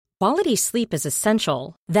Quality sleep is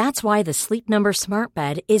essential. That's why the Sleep Number Smart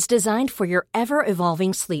Bed is designed for your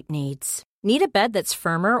ever-evolving sleep needs. Need a bed that's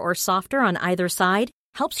firmer or softer on either side?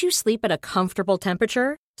 Helps you sleep at a comfortable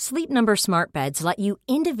temperature? Sleep Number Smart Beds let you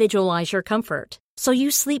individualize your comfort, so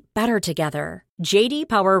you sleep better together. J.D.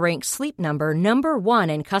 Power ranks Sleep Number number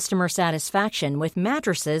 1 in customer satisfaction with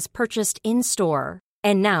mattresses purchased in-store.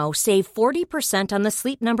 And now, save 40% on the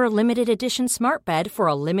Sleep Number Limited Edition Smart Bed for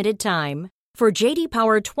a limited time. For J.D.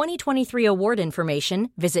 Power 2023 award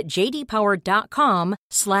information, visit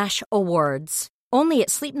jdpower.com/awards. Only at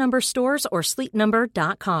Sleep Number stores or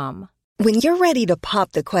sleepnumber.com. When you're ready to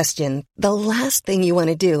pop the question, the last thing you want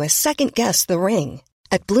to do is second-guess the ring.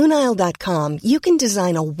 At BlueNile.com, you can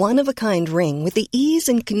design a one-of-a-kind ring with the ease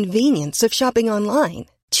and convenience of shopping online.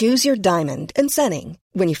 Choose your diamond and setting.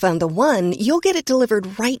 When you find the one, you'll get it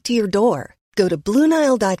delivered right to your door. Go to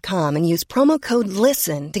BlueNile.com and use promo code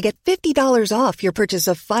LISTEN to get $50 off your purchase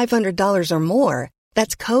of $500 or more.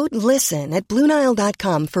 That's code LISTEN at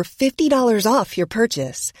BlueNile.com for $50 off your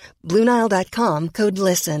purchase. BlueNile.com, code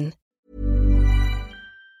LISTEN.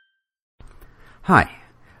 Hi,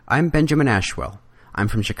 I'm Benjamin Ashwell. I'm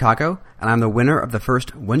from Chicago, and I'm the winner of the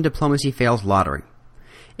first When Diplomacy Fails lottery.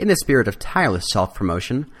 In the spirit of tireless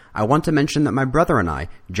self-promotion, I want to mention that my brother and I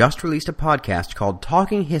just released a podcast called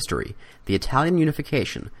Talking History, the Italian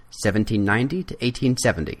Unification, 1790 to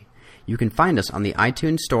 1870. You can find us on the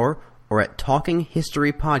iTunes Store or at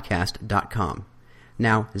talkinghistorypodcast.com.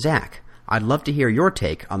 Now, Zach, I'd love to hear your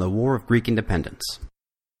take on the War of Greek Independence.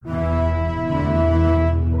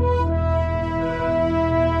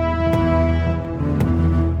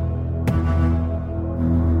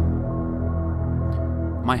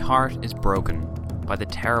 My heart is broken by the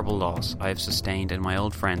terrible loss I have sustained in my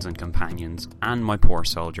old friends and companions and my poor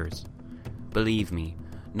soldiers. Believe me,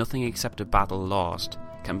 nothing except a battle lost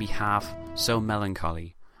can be half so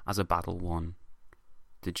melancholy as a battle won.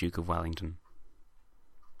 The Duke of Wellington.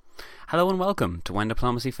 Hello and welcome to When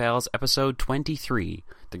Diplomacy Fails, episode 23,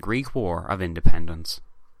 The Greek War of Independence.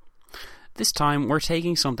 This time we're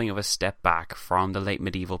taking something of a step back from the late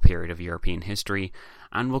medieval period of European history,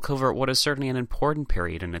 and we'll cover what is certainly an important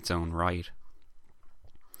period in its own right.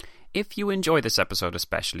 If you enjoy this episode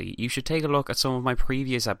especially, you should take a look at some of my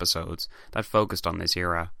previous episodes that focused on this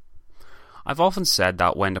era. I've often said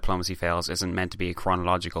that When Diplomacy Fails isn't meant to be a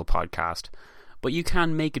chronological podcast, but you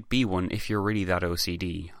can make it be one if you're really that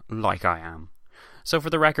OCD, like I am. So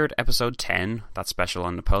for the record, episode 10, that special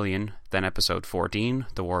on Napoleon, then episode 14,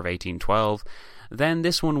 the War of 1812, then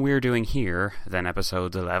this one we're doing here, then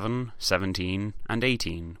episodes 11, 17, and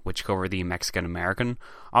 18, which cover the Mexican-American,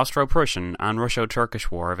 Austro-Prussian, and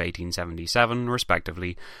Russo-Turkish War of 1877,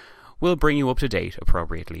 respectively, will bring you up to date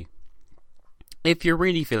appropriately. If you're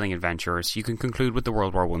really feeling adventurous, you can conclude with the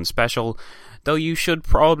World War I special, though you should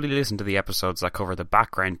probably listen to the episodes that cover the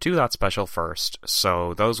background to that special first.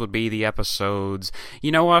 So those would be the episodes...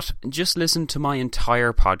 You know what? Just listen to my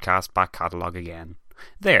entire podcast back catalogue again.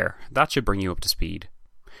 There, that should bring you up to speed.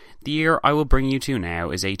 The year I will bring you to now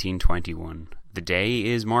is 1821. The day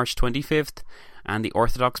is March 25th, and the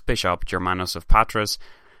Orthodox Bishop Germanos of Patras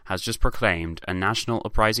has just proclaimed a national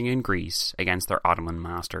uprising in Greece against their Ottoman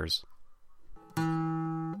masters.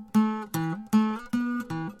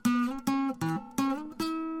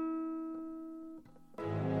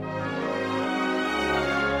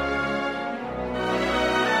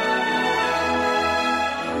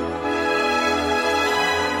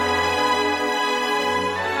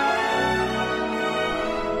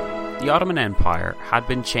 The Ottoman Empire had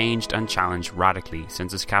been changed and challenged radically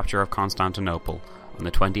since its capture of Constantinople on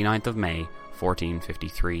the 29th of May,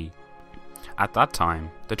 1453. At that time,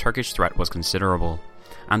 the Turkish threat was considerable,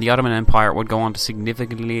 and the Ottoman Empire would go on to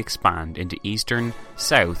significantly expand into Eastern,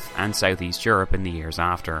 South, and Southeast Europe in the years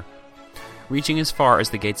after, reaching as far as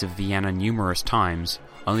the gates of Vienna numerous times,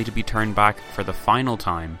 only to be turned back for the final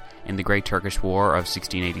time in the Great Turkish War of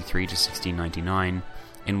 1683 to 1699,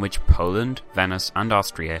 in which Poland, Venice, and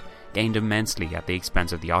Austria gained immensely at the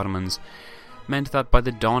expense of the Ottomans, meant that by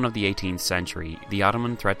the dawn of the 18th century, the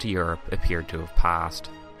Ottoman threat to Europe appeared to have passed.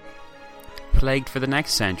 Plagued for the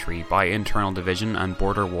next century by internal division and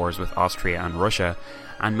border wars with Austria and Russia,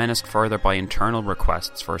 and menaced further by internal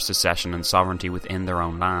requests for secession and sovereignty within their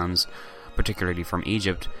own lands, particularly from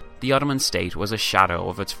Egypt, the Ottoman state was a shadow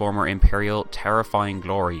of its former imperial, terrifying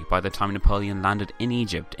glory by the time Napoleon landed in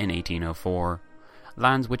Egypt in 1804.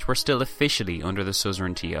 Lands which were still officially under the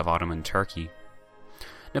suzerainty of Ottoman Turkey.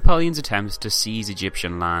 Napoleon's attempts to seize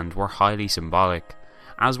Egyptian land were highly symbolic,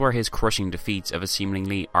 as were his crushing defeats of a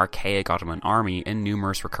seemingly archaic Ottoman army in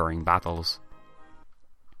numerous recurring battles.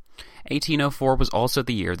 1804 was also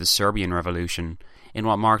the year of the Serbian Revolution, in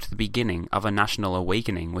what marked the beginning of a national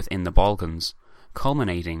awakening within the Balkans,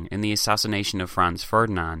 culminating in the assassination of Franz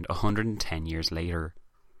Ferdinand 110 years later.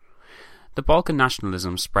 The Balkan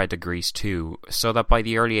nationalism spread to Greece too, so that by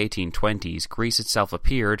the early 1820s Greece itself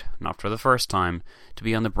appeared, not for the first time, to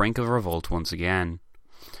be on the brink of revolt once again.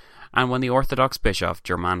 And when the Orthodox bishop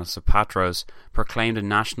Germanus of Patras proclaimed a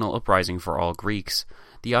national uprising for all Greeks,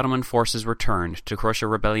 the Ottoman forces returned to crush a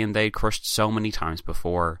rebellion they had crushed so many times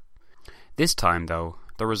before. This time, though,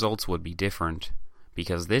 the results would be different,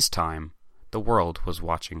 because this time, the world was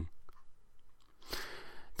watching.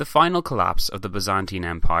 The final collapse of the Byzantine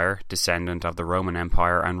Empire, descendant of the Roman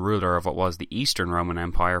Empire and ruler of what was the Eastern Roman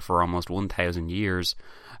Empire for almost 1,000 years,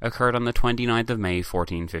 occurred on the 29th of May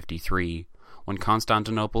 1453, when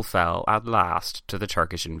Constantinople fell at last to the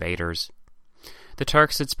Turkish invaders. The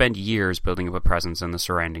Turks had spent years building up a presence in the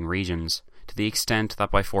surrounding regions, to the extent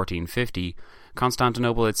that by 1450,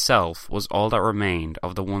 Constantinople itself was all that remained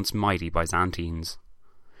of the once mighty Byzantines.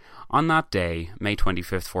 On that day, May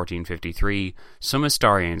 25th, 1453, some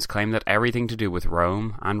historians claim that everything to do with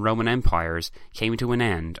Rome and Roman empires came to an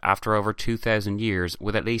end after over 2,000 years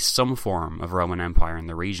with at least some form of Roman Empire in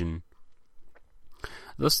the region.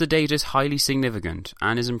 Thus the date is highly significant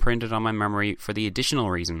and is imprinted on my memory for the additional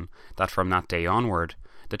reason that from that day onward,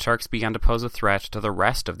 the Turks began to pose a threat to the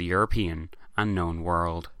rest of the European and known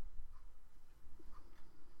world.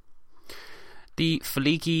 The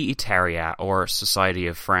Filiki Eteria, or Society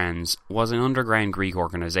of Friends, was an underground Greek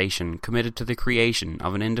organisation committed to the creation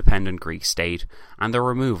of an independent Greek state and the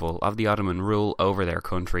removal of the Ottoman rule over their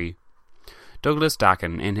country. Douglas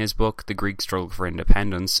Dakin, in his book The Greek Struggle for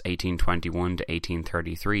Independence, 1821 to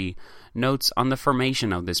 1833, notes on the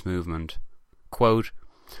formation of this movement, quote,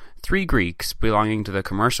 3 Greeks belonging to the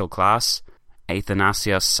commercial class,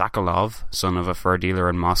 Athanasios Sokolov, son of a fur dealer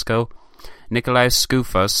in Moscow, Nikolaos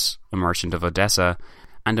Skoufos, a merchant of Odessa,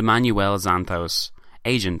 and Emmanuel Xanthos,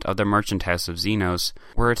 agent of the merchant house of Xenos,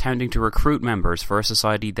 were attempting to recruit members for a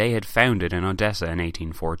society they had founded in Odessa in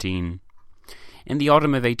 1814. In the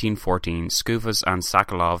autumn of 1814, Skoufos and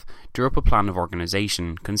Sokolov drew up a plan of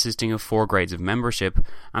organisation consisting of 4 grades of membership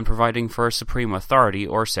and providing for a supreme authority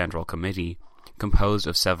or central committee, composed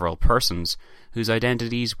of several persons whose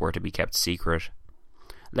identities were to be kept secret.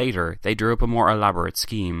 Later, they drew up a more elaborate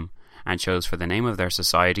scheme, and chose for the name of their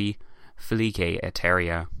society, Filiki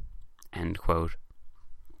Eteria. End quote.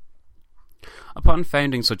 Upon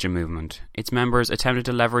founding such a movement, its members attempted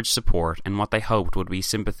to leverage support in what they hoped would be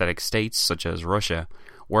sympathetic states such as Russia,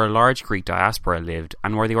 where a large Greek diaspora lived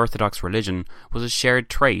and where the Orthodox religion was a shared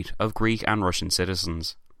trait of Greek and Russian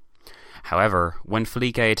citizens. However, when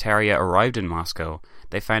Filiki Eteria arrived in Moscow,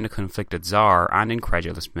 they found a conflicted Tsar and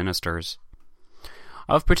incredulous ministers.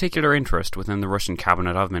 Of particular interest within the Russian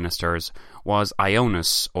cabinet of ministers was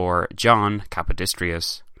Ioannis, or John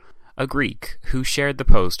Kapodistrias, a Greek who shared the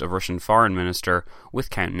post of Russian foreign minister with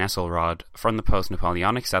Count Nesselrod from the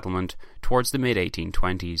post-Napoleonic settlement towards the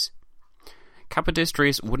mid-1820s.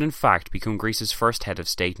 Kapodistrias would in fact become Greece's first head of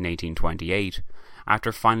state in 1828,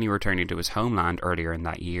 after finally returning to his homeland earlier in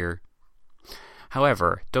that year.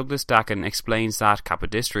 However, Douglas Dakin explains that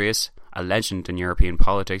Kapodistrias, a legend in European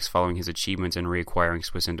politics following his achievements in reacquiring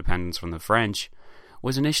Swiss independence from the French,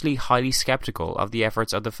 was initially highly sceptical of the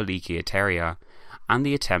efforts of the Filiki Eteria and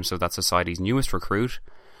the attempts of that society's newest recruit,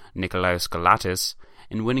 Nikolaos Galatis,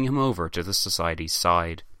 in winning him over to the society's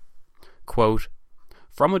side. Quote,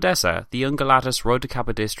 from Odessa, the young Galatis wrote to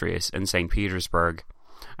Kapodistrias in St. Petersburg,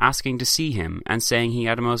 asking to see him and saying he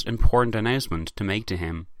had a most important announcement to make to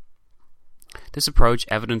him. This approach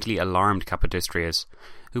evidently alarmed Kapodistrias,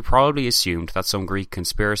 who probably assumed that some Greek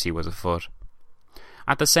conspiracy was afoot.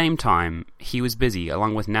 At the same time, he was busy,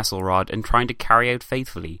 along with Nesselrod, in trying to carry out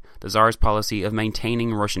faithfully the Tsar's policy of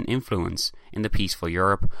maintaining Russian influence in the peaceful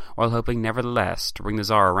Europe, while hoping nevertheless to bring the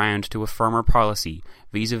Tsar around to a firmer policy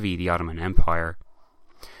vis-à-vis the Ottoman Empire.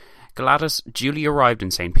 Galatis duly arrived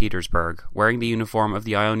in St. Petersburg, wearing the uniform of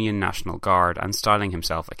the Ionian National Guard and styling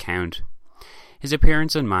himself a count. His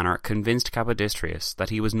appearance and manner convinced Kapodistrias that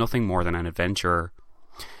he was nothing more than an adventurer.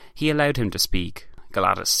 He allowed him to speak.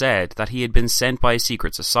 Galatis said that he had been sent by a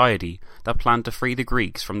secret society that planned to free the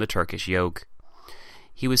Greeks from the Turkish yoke.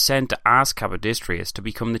 He was sent to ask Kapodistrias to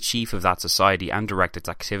become the chief of that society and direct its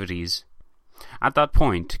activities. At that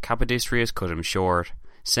point, Kapodistrias cut him short,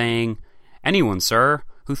 saying, "Anyone, sir,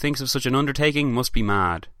 who thinks of such an undertaking must be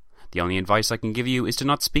mad. The only advice I can give you is to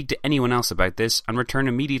not speak to anyone else about this and return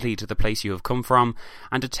immediately to the place you have come from,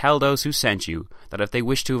 and to tell those who sent you that if they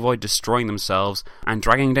wish to avoid destroying themselves and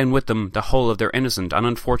dragging down with them the whole of their innocent and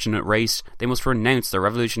unfortunate race, they must renounce their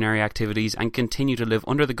revolutionary activities and continue to live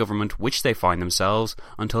under the government which they find themselves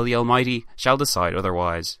until the Almighty shall decide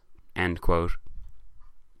otherwise." End quote.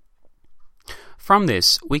 From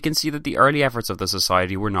this, we can see that the early efforts of the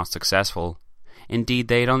society were not successful. Indeed,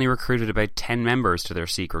 they had only recruited about 10 members to their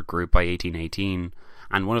secret group by 1818,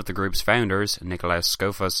 and one of the group's founders, Nicolaus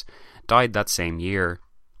Scoffus, died that same year.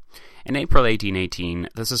 In April 1818,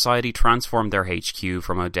 the society transformed their HQ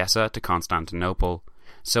from Odessa to Constantinople,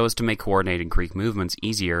 so as to make coordinating Greek movements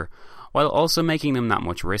easier, while also making them that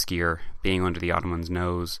much riskier, being under the Ottomans'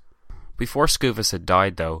 nose. Before Scoffus had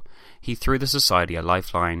died, though, he threw the society a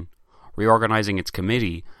lifeline, reorganizing its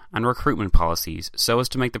committee and recruitment policies so as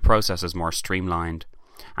to make the processes more streamlined,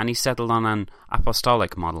 and he settled on an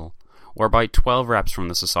apostolic model, whereby 12 reps from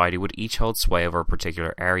the society would each hold sway over a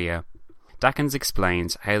particular area. Dakins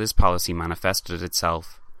explains how this policy manifested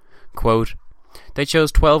itself. Quote, "They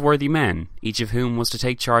chose 12 worthy men, each of whom was to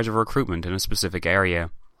take charge of recruitment in a specific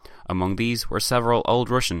area. Among these were several Old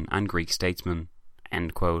Russian and Greek statesmen."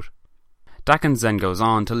 End quote. Dakins then goes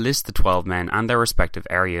on to list the 12 men and their respective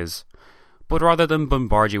areas. But rather than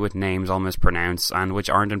bombard you with names I'll mispronounce, and which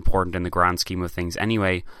aren't important in the grand scheme of things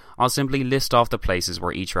anyway, I'll simply list off the places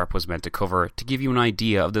where each rep was meant to cover to give you an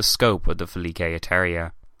idea of the scope of the Filicae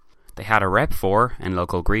Eteria. They had a rep for, in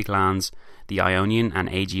local Greek lands, the Ionian and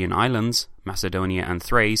Aegean Islands, Macedonia and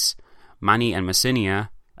Thrace, Mani and Messenia,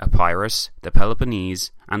 Epirus, the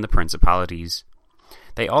Peloponnese, and the Principalities.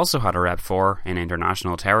 They also had a rep for, in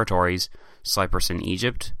international territories, Cyprus and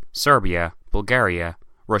Egypt, Serbia, Bulgaria,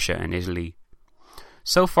 Russia and Italy.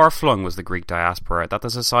 So far flung was the Greek diaspora that the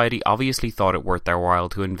society obviously thought it worth their while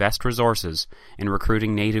to invest resources in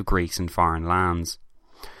recruiting native Greeks in foreign lands.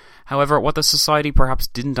 However, what the society perhaps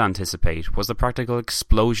didn't anticipate was the practical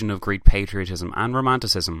explosion of Greek patriotism and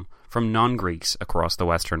romanticism from non-Greeks across the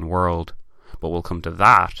Western world. But we'll come to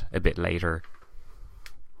that a bit later.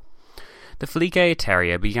 The Filicae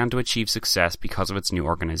Eteria began to achieve success because of its new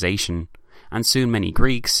organisation, and soon many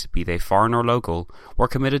Greeks, be they foreign or local, were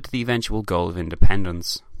committed to the eventual goal of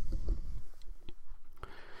independence.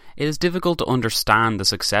 It is difficult to understand the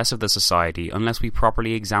success of the society unless we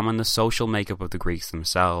properly examine the social makeup of the Greeks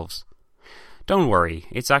themselves. Don't worry,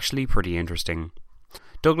 it's actually pretty interesting.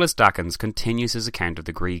 Douglas Dakins continues his account of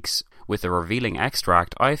the Greeks, with a revealing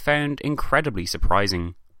extract I found incredibly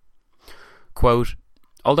surprising. Quote,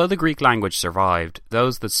 "Although the Greek language survived,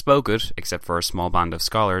 those that spoke it, except for a small band of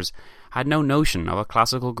scholars, had no notion of a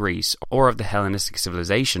classical Greece or of the Hellenistic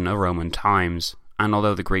civilization of Roman times, and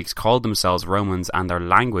although the Greeks called themselves Romans and their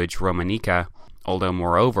language Romanica, although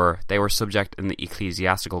moreover they were subject in the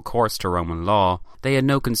ecclesiastical courts to Roman law, they had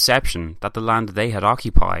no conception that the land they had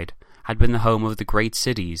occupied had been the home of the great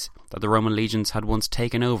cities that the Roman legions had once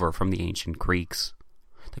taken over from the ancient Greeks.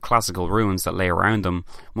 The classical ruins that lay around them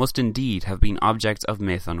must indeed have been objects of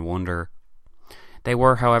myth and wonder. They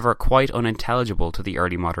were, however, quite unintelligible to the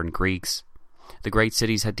early modern Greeks. The great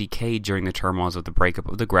cities had decayed during the turmoils of the breakup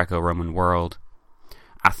of the Greco-Roman world.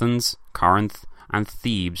 Athens, Corinth, and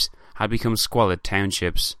Thebes had become squalid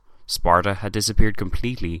townships. Sparta had disappeared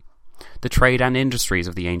completely. The trade and industries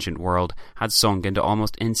of the ancient world had sunk into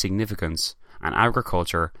almost insignificance, and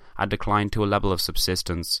agriculture had declined to a level of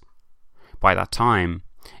subsistence. By that time,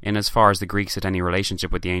 in as far as the Greeks had any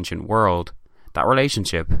relationship with the ancient world, that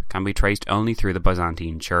relationship can be traced only through the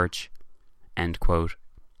Byzantine Church." End quote.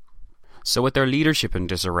 So with their leadership in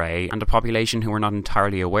disarray, and a population who were not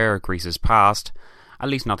entirely aware of Greece's past, at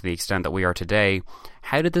least not to the extent that we are today,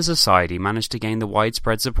 how did the society manage to gain the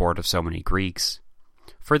widespread support of so many Greeks?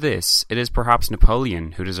 For this, it is perhaps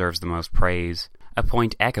Napoleon who deserves the most praise, a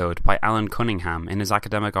point echoed by Alan Cunningham in his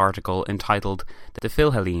academic article entitled The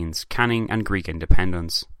Philhellenes, Canning and Greek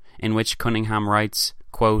Independence, in which Cunningham writes,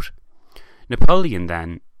 quote, "Napoleon,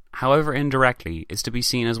 then, however indirectly, is to be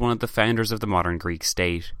seen as one of the founders of the modern Greek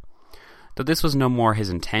state. Though this was no more his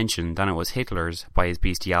intention than it was Hitler's, by his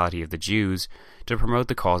bestiality of the Jews, to promote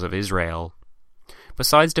the cause of Israel.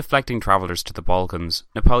 Besides deflecting travellers to the Balkans,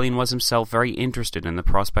 Napoleon was himself very interested in the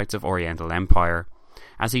prospects of Oriental Empire,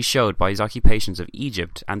 as he showed by his occupations of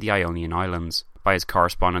Egypt and the Ionian Islands, by his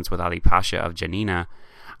correspondence with Ali Pasha of Janina,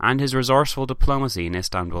 and his resourceful diplomacy in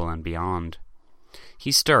Istanbul and beyond.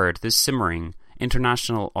 He stirred this simmering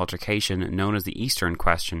international altercation known as the Eastern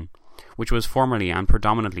Question, which was formerly and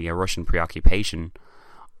predominantly a Russian preoccupation,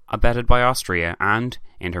 abetted by Austria and,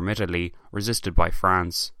 intermittently, resisted by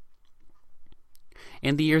France.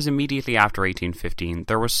 In the years immediately after 1815,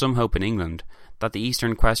 there was some hope in England that the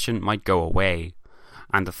Eastern question might go away,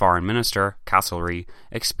 and the foreign minister, Castlereagh,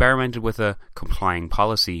 experimented with a complying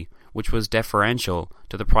policy, which was deferential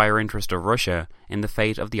to the prior interest of Russia in the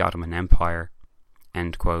fate of the Ottoman Empire."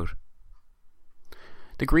 End quote.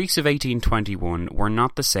 The Greeks of 1821 were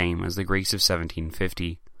not the same as the Greeks of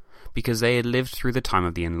 1750, because they had lived through the time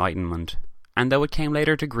of the Enlightenment, and though it came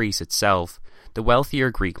later to Greece itself, the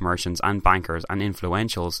wealthier Greek merchants and bankers and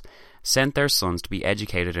influentials sent their sons to be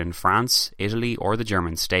educated in France, Italy, or the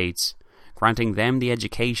German states, granting them the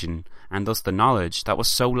education and thus the knowledge that was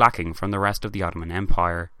so lacking from the rest of the Ottoman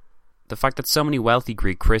Empire. The fact that so many wealthy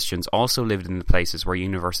Greek Christians also lived in the places where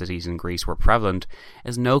universities in Greece were prevalent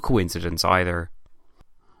is no coincidence either.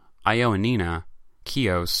 Ioannina,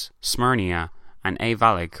 Chios, Smyrna, and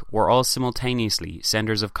Avalic were all simultaneously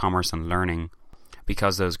centres of commerce and learning,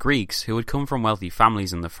 because those Greeks who had come from wealthy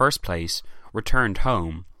families in the first place returned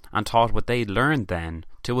home and taught what they'd learned then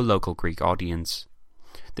to a local Greek audience.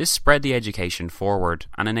 This spread the education forward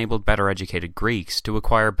and enabled better educated Greeks to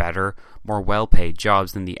acquire better, more well-paid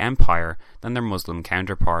jobs in the empire than their Muslim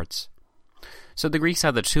counterparts. So the Greeks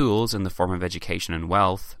had the tools in the form of education and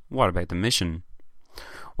wealth. What about the mission?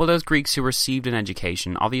 Well, those Greeks who received an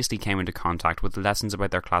education obviously came into contact with lessons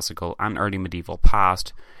about their classical and early medieval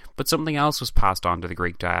past, but something else was passed on to the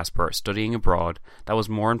Greek diaspora studying abroad that was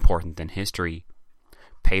more important than history: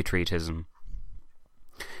 patriotism.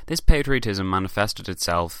 This patriotism manifested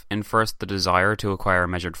itself in first the desire to acquire a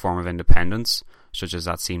measured form of independence, such as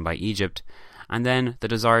that seen by Egypt, and then the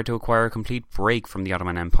desire to acquire a complete break from the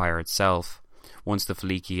Ottoman Empire itself, once the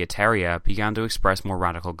Philiki Eteria began to express more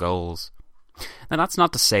radical goals. Now that's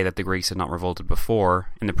not to say that the Greeks had not revolted before.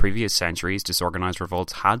 In the previous centuries, disorganised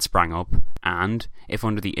revolts had sprang up, and, if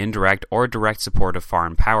under the indirect or direct support of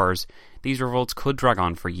foreign powers, these revolts could drag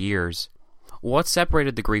on for years. What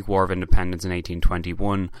separated the Greek War of Independence in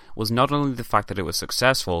 1821 was not only the fact that it was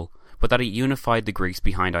successful, but that it unified the Greeks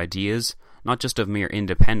behind ideas, not just of mere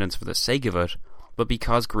independence for the sake of it, but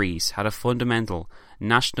because Greece had a fundamental,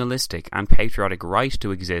 nationalistic and patriotic right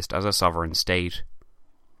to exist as a sovereign state.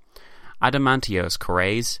 Adamantios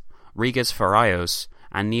Korais, Regas Pharaios,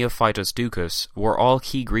 and Neophytos Doukas were all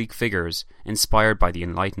key Greek figures inspired by the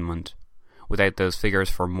Enlightenment. Without those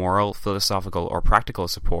figures for moral, philosophical or practical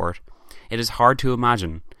support, it is hard to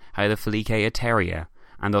imagine how the Philiki Eteria,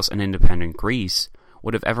 and thus an independent Greece,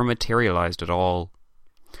 would have ever materialized at all.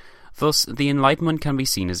 Thus, the Enlightenment can be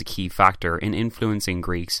seen as a key factor in influencing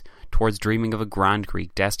Greeks towards dreaming of a grand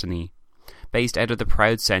Greek destiny, based out of the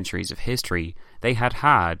proud centuries of history they had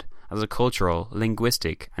had as a cultural,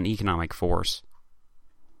 linguistic and economic force.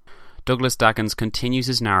 Douglas Dackins continues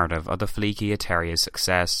his narrative of the Philiki Eteria's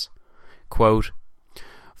success. Quote,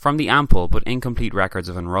 "From the ample but incomplete records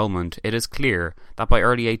of enrolment, it is clear that by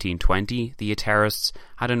early 1820 the Eterists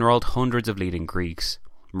had enrolled hundreds of leading Greeks,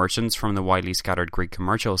 merchants from the widely scattered Greek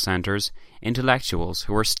commercial centres, intellectuals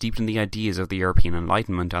who were steeped in the ideas of the European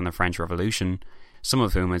Enlightenment and the French Revolution, some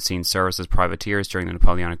of whom had seen service as privateers during the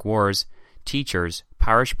Napoleonic Wars, teachers,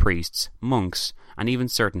 parish priests, monks, and even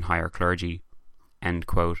certain higher clergy." End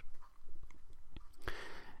quote.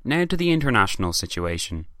 Now to the international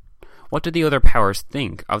situation. What did the other powers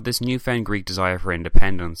think of this newfound Greek desire for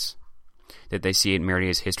independence? Did they see it merely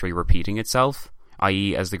as history repeating itself,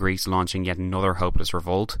 i.e. as the Greeks launching yet another hopeless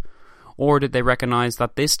revolt? Or did they recognise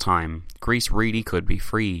that this time Greece really could be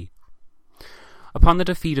free? Upon the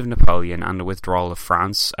defeat of Napoleon and the withdrawal of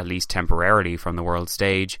France, at least temporarily, from the world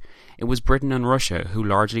stage, it was Britain and Russia who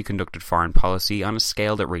largely conducted foreign policy on a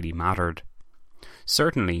scale that really mattered.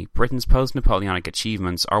 Certainly, Britain's post-Napoleonic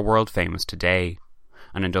achievements are world famous today.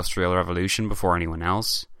 An industrial revolution before anyone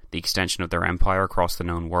else, the extension of their empire across the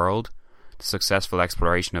known world, the successful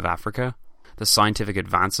exploration of Africa, the scientific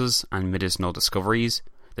advances and medicinal discoveries,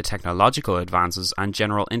 the technological advances and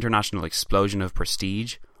general international explosion of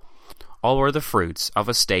prestige, all were the fruits of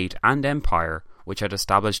a state and empire which had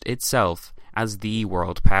established itself as the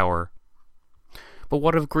world power. But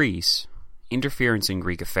what of Greece? Interference in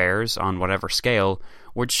Greek affairs, on whatever scale,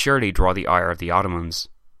 would surely draw the ire of the Ottomans.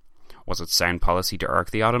 Was it sound policy to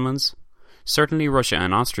irk the Ottomans? Certainly Russia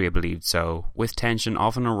and Austria believed so, with tension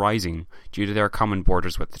often arising due to their common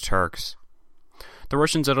borders with the Turks. The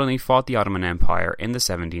Russians had only fought the Ottoman Empire in the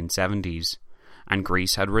 1770s, and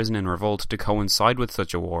Greece had risen in revolt to coincide with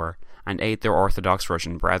such a war and aid their Orthodox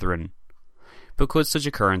Russian brethren. But could such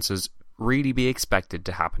occurrences really be expected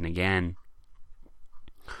to happen again?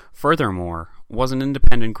 Furthermore, was an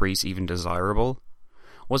independent Greece even desirable?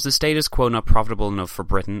 Was the status quo not profitable enough for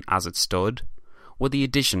Britain as it stood? Would the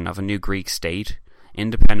addition of a new Greek state,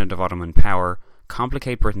 independent of Ottoman power,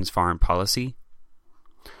 complicate Britain's foreign policy?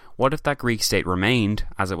 What if that Greek state remained,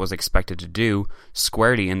 as it was expected to do,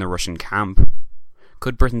 squarely in the Russian camp?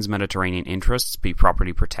 Could Britain's Mediterranean interests be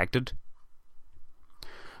properly protected?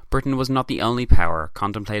 Britain was not the only power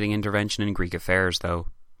contemplating intervention in Greek affairs, though.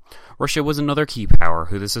 Russia was another key power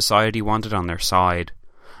who the Society wanted on their side,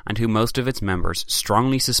 and who most of its members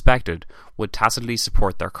strongly suspected would tacitly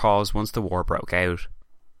support their cause once the war broke out.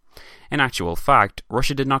 In actual fact,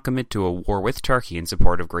 Russia did not commit to a war with Turkey in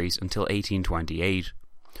support of Greece until 1828,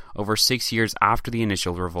 over 6 years after the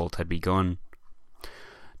initial revolt had begun.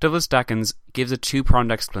 Douglas Dawkins gives a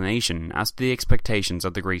two-pronged explanation as to the expectations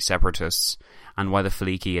of the Greek separatists, and why the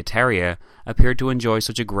Filiki Eteria appeared to enjoy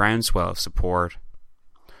such a groundswell of support.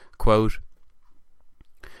 Quote,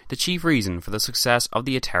 "The chief reason for the success of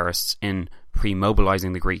the Eterists in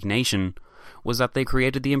pre-mobilizing the Greek nation was that they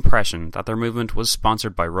created the impression that their movement was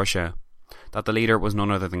sponsored by Russia, that the leader was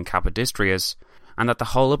none other than Capodistrias, and that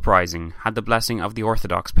the whole uprising had the blessing of the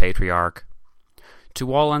Orthodox Patriarch.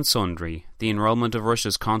 To all and sundry, the enrolment of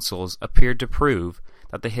Russia's consuls appeared to prove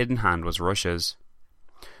that the hidden hand was Russia's.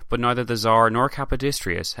 But neither the Tsar nor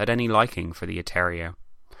Capodistrias had any liking for the Eteria.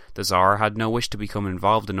 The Tsar had no wish to become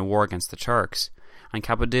involved in a war against the Turks, and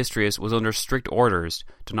Capodistrias was under strict orders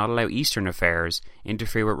to not allow Eastern affairs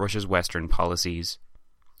interfere with Russia's Western policies."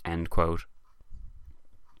 End quote.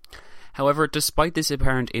 However, despite this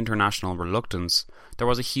apparent international reluctance, there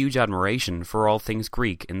was a huge admiration for all things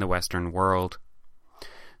Greek in the Western world.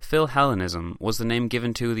 Philhellenism was the name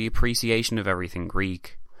given to the appreciation of everything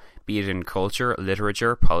Greek, be it in culture,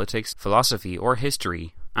 literature, politics, philosophy, or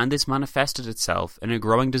history, and this manifested itself in a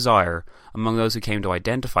growing desire among those who came to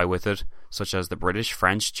identify with it, such as the British,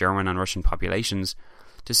 French, German, and Russian populations,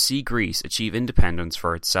 to see Greece achieve independence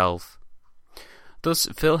for itself. Thus,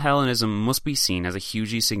 Philhellenism must be seen as a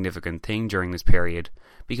hugely significant thing during this period,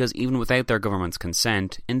 because even without their government's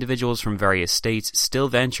consent, individuals from various states still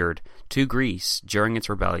ventured to Greece during its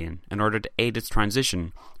rebellion in order to aid its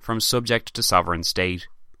transition from subject to sovereign state.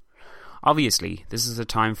 Obviously, this is a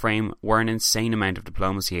time frame where an insane amount of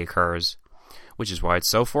diplomacy occurs, which is why it's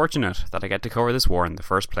so fortunate that I get to cover this war in the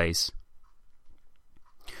first place.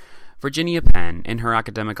 Virginia Penn, in her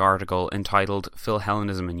academic article entitled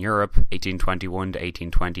Philhellenism in Europe, 1821 to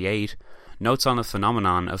 1828, notes on the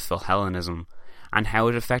phenomenon of Philhellenism and how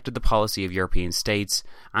it affected the policy of European states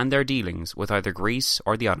and their dealings with either Greece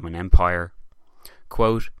or the Ottoman Empire.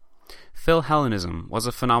 Quote, "Philhellenism was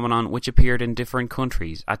a phenomenon which appeared in different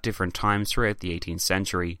countries at different times throughout the 18th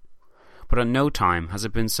century, but at no time has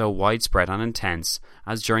it been so widespread and intense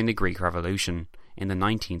as during the Greek Revolution in the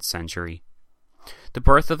 19th century. The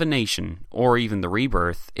birth of a nation, or even the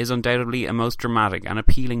rebirth, is undoubtedly a most dramatic and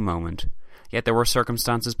appealing moment, yet there were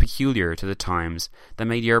circumstances peculiar to the times that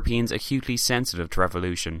made Europeans acutely sensitive to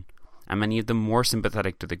revolution, and many of them more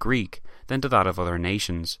sympathetic to the Greek than to that of other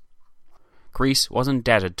nations. Greece was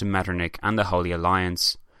indebted to Metternich and the Holy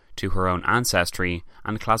Alliance, to her own ancestry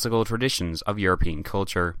and classical traditions of European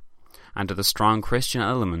culture, and to the strong Christian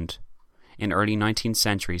element in early 19th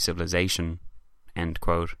century civilization." End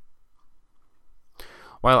quote.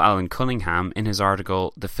 While Alan Cunningham, in his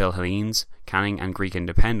article The Philhellenes, Canning and Greek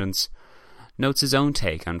Independence, notes his own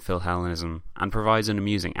take on Philhellenism and provides an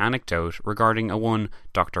amusing anecdote regarding a one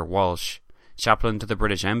Dr. Walsh, chaplain to the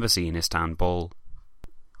British Embassy in Istanbul.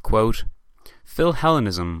 Quote,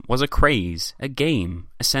 "Philhellenism was a craze, a game,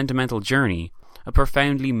 a sentimental journey, a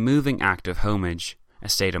profoundly moving act of homage, a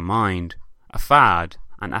state of mind, a fad,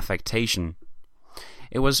 an affectation.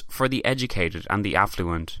 It was for the educated and the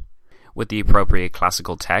affluent. With the appropriate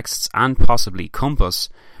classical texts and possibly compass,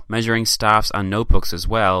 measuring staffs and notebooks as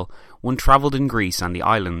well, one travelled in Greece and the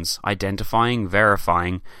islands, identifying,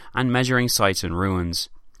 verifying, and measuring sites and ruins,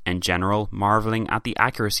 in general marvelling at the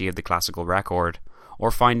accuracy of the classical record,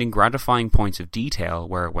 or finding gratifying points of detail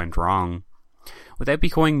where it went wrong. Without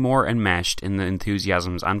becoming more enmeshed in the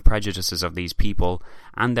enthusiasms and prejudices of these people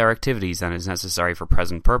and their activities than is necessary for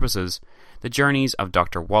present purposes, the journeys of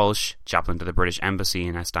Dr. Walsh, chaplain to the British Embassy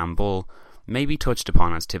in Istanbul, may be touched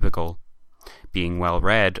upon as typical. Being well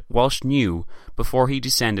read, Walsh knew, before he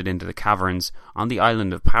descended into the caverns on the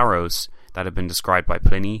island of Paros that had been described by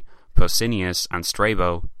Pliny, Pausanias, and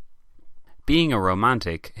Strabo. Being a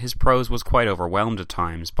romantic, his prose was quite overwhelmed at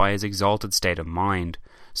times by his exalted state of mind,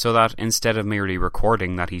 so that, instead of merely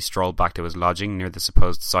recording that he strolled back to his lodging near the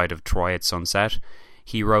supposed site of Troy at sunset,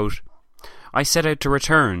 he wrote, "I set out to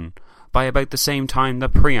return by about the same time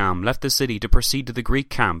that Priam left the city to proceed to the Greek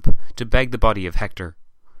camp to beg the body of Hector."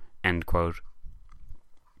 End quote.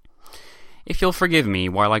 If you'll forgive me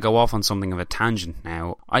while I go off on something of a tangent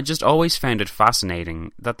now, I just always found it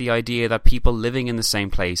fascinating that the idea that people living in the same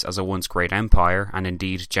place as a once great empire, and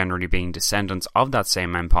indeed generally being descendants of that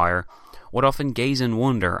same empire, would often gaze in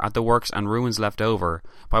wonder at the works and ruins left over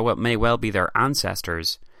by what may well be their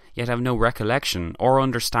ancestors, yet have no recollection or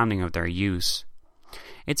understanding of their use.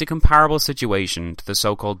 It's a comparable situation to the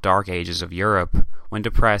so-called Dark Ages of Europe, when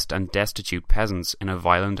depressed and destitute peasants in a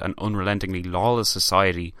violent and unrelentingly lawless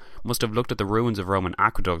society must have looked at the ruins of Roman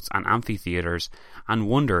aqueducts and amphitheatres and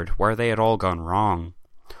wondered where they had all gone wrong,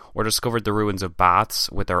 or discovered the ruins of baths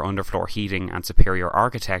with their underfloor heating and superior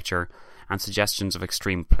architecture and suggestions of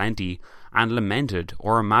extreme plenty, and lamented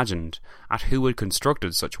or imagined at who had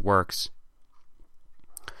constructed such works.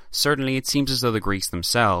 Certainly it seems as though the Greeks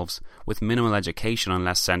themselves, with minimal education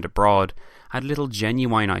unless sent abroad, had little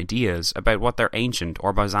genuine ideas about what their ancient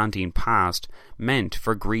or Byzantine past meant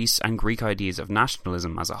for Greece and Greek ideas of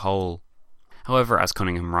nationalism as a whole. However, as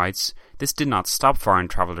Cunningham writes, this did not stop foreign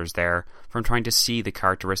travellers there from trying to see the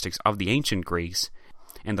characteristics of the ancient Greeks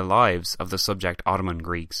in the lives of the subject Ottoman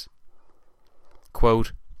Greeks.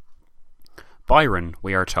 Quote, Byron,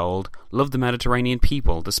 we are told, loved the Mediterranean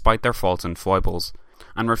people despite their faults and foibles,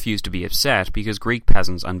 and refused to be upset because Greek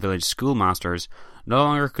peasants and village schoolmasters no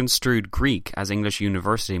longer construed Greek as English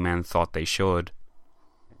university men thought they should.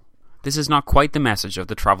 This is not quite the message of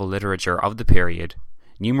the travel literature of the period.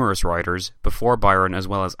 Numerous writers, before Byron as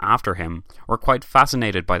well as after him, were quite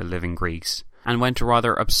fascinated by the living Greeks, and went to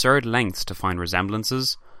rather absurd lengths to find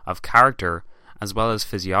resemblances, of character as well as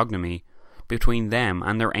physiognomy, between them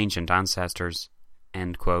and their ancient ancestors.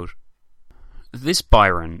 End quote. This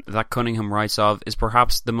Byron that Cunningham writes of is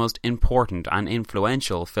perhaps the most important and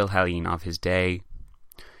influential Philhellene of his day.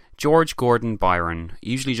 George Gordon Byron,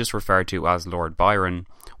 usually just referred to as Lord Byron,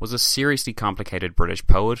 was a seriously complicated British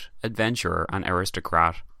poet, adventurer and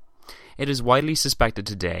aristocrat. It is widely suspected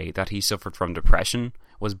today that he suffered from depression,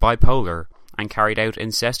 was bipolar, and carried out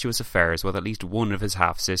incestuous affairs with at least one of his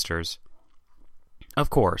half-sisters. Of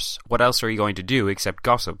course, what else are you going to do except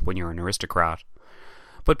gossip when you're an aristocrat?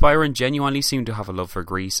 But Byron genuinely seemed to have a love for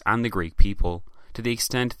Greece and the Greek people, to the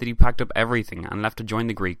extent that he packed up everything and left to join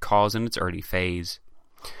the Greek cause in its early phase.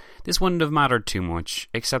 This wouldn't have mattered too much,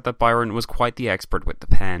 except that Byron was quite the expert with the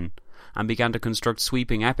pen, and began to construct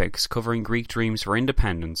sweeping epics covering Greek dreams for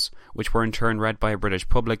independence, which were in turn read by a British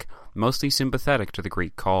public mostly sympathetic to the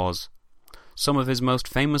Greek cause. Some of his most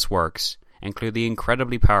famous works include the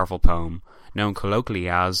incredibly powerful poem, known colloquially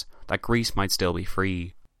as That Greece Might Still Be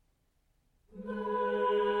Free.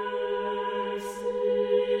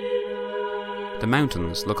 The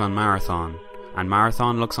mountains look on Marathon, and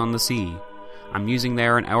Marathon looks on the sea, and musing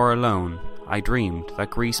there an hour alone, I dreamed that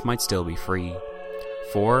Greece might still be free.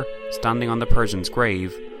 For, standing on the Persian's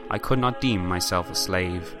grave, I could not deem myself a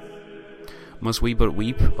slave. Must we but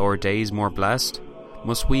weep o'er days more blessed?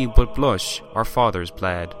 Must we but blush our fathers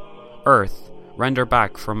bled? Earth, render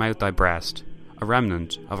back from out thy breast a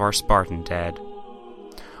remnant of our Spartan dead.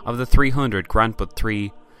 Of the 300 grant but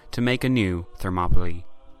 3 to make a new Thermopylae.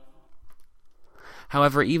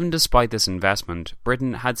 However, even despite this investment,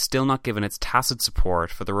 Britain had still not given its tacit support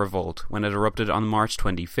for the revolt when it erupted on March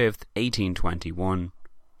 25, 1821.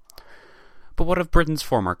 But what of Britain's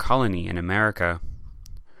former colony in America?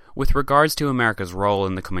 With regards to America's role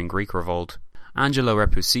in the coming Greek revolt, Angela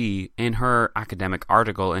Repucci, in her academic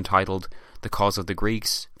article entitled The Cause of the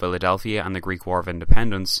Greeks, Philadelphia and the Greek War of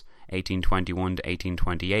Independence, 1821 to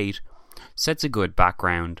 1828, sets a good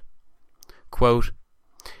background. Quote,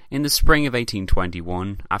 in the spring of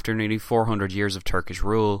 1821, after nearly 400 years of Turkish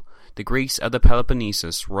rule, the Greeks of the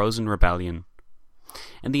Peloponnesus rose in rebellion.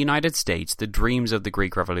 In the United States, the dreams of the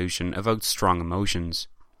Greek Revolution evoked strong emotions.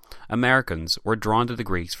 Americans were drawn to the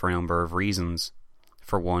Greeks for a number of reasons.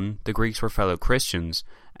 For one, the Greeks were fellow Christians,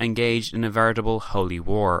 engaged in a veritable holy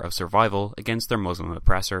war of survival against their Muslim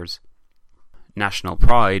oppressors. National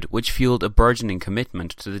pride, which fueled a burgeoning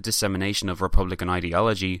commitment to the dissemination of Republican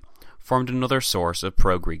ideology, formed another source of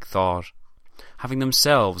pro-Greek thought. Having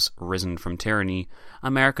themselves risen from tyranny,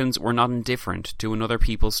 Americans were not indifferent to another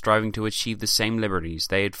people striving to achieve the same liberties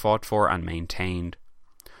they had fought for and maintained.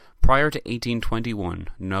 Prior to 1821,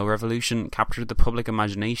 no revolution captured the public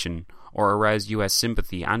imagination or aroused U.S.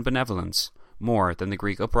 sympathy and benevolence more than the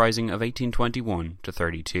Greek uprising of 1821 to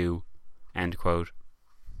 32. End quote.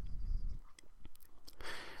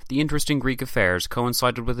 The interest in Greek affairs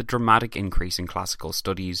coincided with a dramatic increase in classical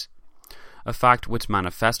studies, a fact which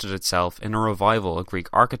manifested itself in a revival of Greek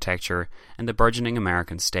architecture in the burgeoning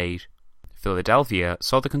American state. Philadelphia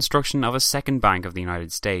saw the construction of a second Bank of the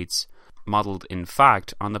United States, modelled in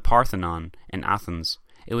fact on the Parthenon in Athens,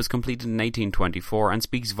 It was completed in 1824 and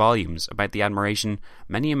speaks volumes about the admiration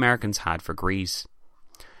many Americans had for Greece.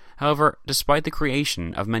 However, despite the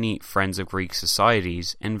creation of many Friends of Greek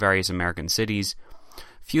societies in various American cities,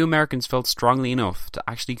 few Americans felt strongly enough to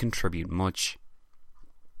actually contribute much.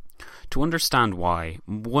 To understand why,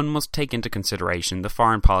 one must take into consideration the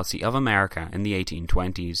foreign policy of America in the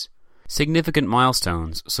 1820s. Significant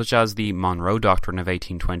milestones, such as the Monroe Doctrine of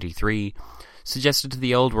 1823, suggested to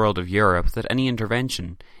the Old World of Europe that any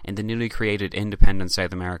intervention in the newly created independent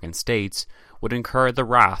South American states would incur the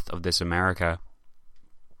wrath of this America.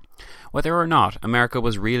 Whether or not America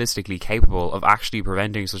was realistically capable of actually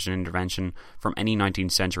preventing such an intervention from any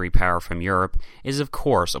 19th century power from Europe is of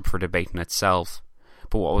course up for debate in itself.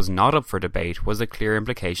 But what was not up for debate was the clear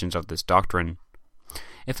implications of this doctrine.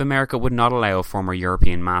 If America would not allow a former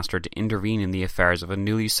European master to intervene in the affairs of a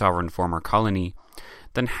newly sovereign former colony,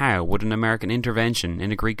 then how would an American intervention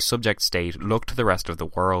in a Greek subject state look to the rest of the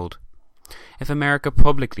world? If America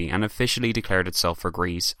publicly and officially declared itself for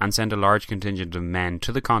Greece and sent a large contingent of men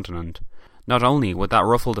to the continent, not only would that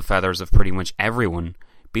ruffle the feathers of pretty much everyone,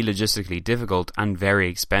 be logistically difficult and very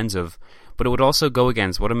expensive, but it would also go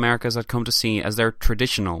against what Americans had come to see as their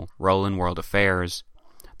traditional role in world affairs,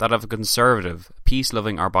 that of a conservative,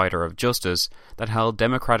 peace-loving arbiter of justice that held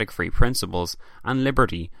democratic free principles and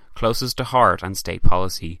liberty closest to heart and state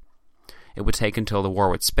policy. It would take until the war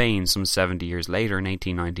with Spain some 70 years later in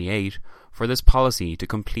 1898 for this policy to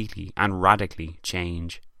completely and radically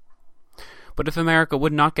change. But if America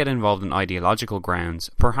would not get involved on ideological grounds,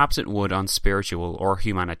 perhaps it would on spiritual or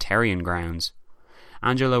humanitarian grounds.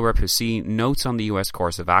 Angelo Repucci notes on the US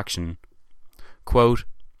course of action, quote,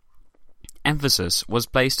 "Emphasis was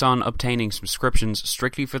placed on obtaining subscriptions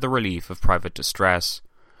strictly for the relief of private distress.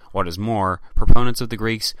 What is more, proponents of the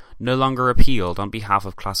Greeks no longer appealed on behalf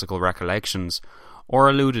of classical recollections, or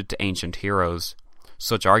alluded to ancient heroes.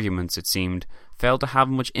 Such arguments, it seemed, failed to have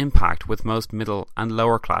much impact with most middle and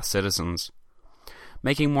lower class citizens.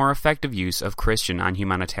 Making more effective use of Christian and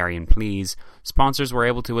humanitarian pleas, sponsors were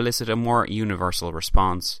able to elicit a more universal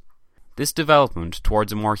response. This development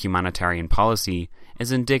towards a more humanitarian policy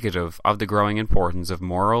is indicative of the growing importance of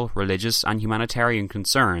moral, religious and humanitarian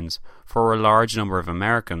concerns for a large number of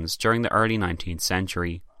Americans during the early 19th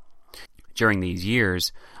century. During these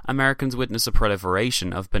years, Americans witnessed a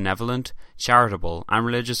proliferation of benevolent, charitable and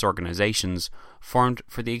religious organizations formed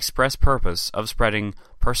for the express purpose of spreading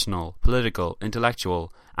personal, political,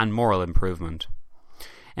 intellectual and moral improvement.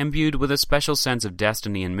 Imbued with a special sense of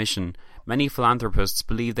destiny and mission, many philanthropists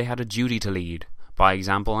believed they had a duty to lead, by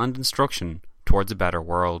example and instruction, towards a better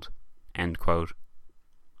world." End quote.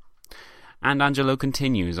 And Angelo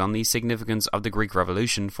continues on the significance of the Greek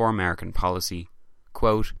Revolution for American policy.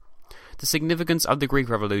 Quote, "The significance of the Greek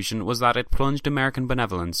Revolution was that it plunged American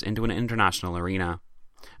benevolence into an international arena.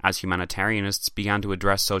 As humanitarianists began to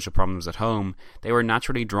address social problems at home, they were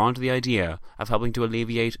naturally drawn to the idea of helping to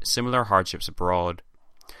alleviate similar hardships abroad.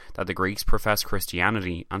 That the Greeks professed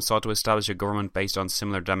Christianity and sought to establish a government based on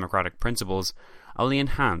similar democratic principles only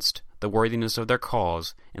enhanced the worthiness of their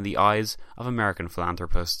cause in the eyes of American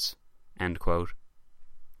philanthropists." End quote.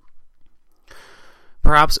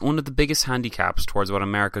 Perhaps one of the biggest handicaps towards what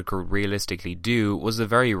America could realistically do was the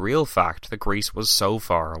very real fact that Greece was so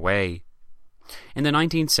far away. In the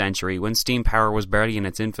 19th century, when steam power was barely in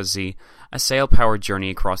its infancy, a sail-powered journey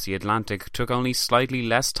across the Atlantic took only slightly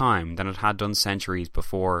less time than it had done centuries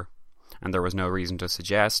before, and there was no reason to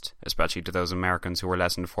suggest, especially to those Americans who were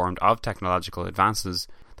less informed of technological advances,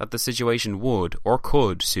 that the situation would or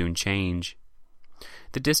could soon change.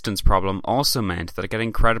 The distance problem also meant that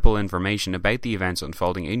getting credible information about the events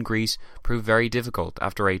unfolding in Greece proved very difficult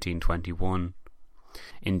after 1821.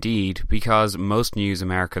 Indeed, because most news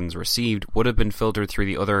Americans received would have been filtered through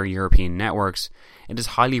the other European networks, it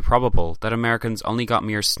is highly probable that Americans only got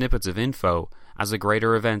mere snippets of info as the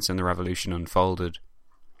greater events in the revolution unfolded.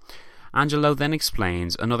 Angelo then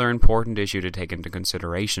explains another important issue to take into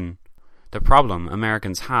consideration: the problem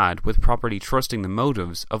Americans had with properly trusting the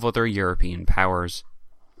motives of other European powers.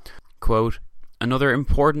 Quote, "Another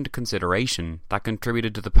important consideration that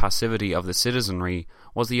contributed to the passivity of the citizenry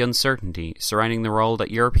was the uncertainty surrounding the role that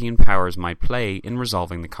European powers might play in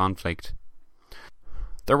resolving the conflict.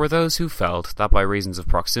 There were those who felt that by reasons of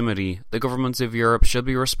proximity, the governments of Europe should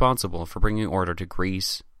be responsible for bringing order to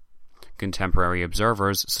Greece. Contemporary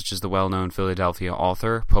observers, such as the well-known Philadelphia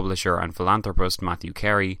author, publisher and philanthropist Matthew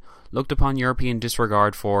Carey, looked upon European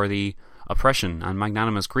disregard for the oppression and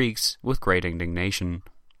magnanimous Greeks with great indignation.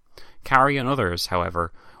 Carey and others,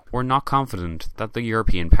 however, were not confident that the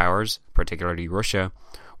European powers, particularly Russia,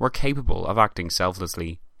 were capable of acting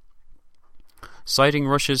selflessly. Citing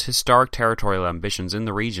Russia's historic territorial ambitions in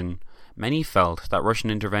the region, many felt that Russian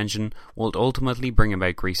intervention would ultimately bring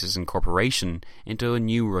about Greece's incorporation into a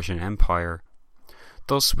new Russian empire.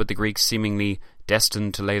 Thus, with the Greeks seemingly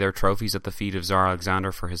destined to lay their trophies at the feet of Tsar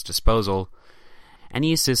Alexander for his disposal,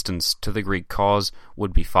 any assistance to the Greek cause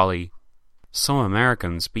would be folly. Some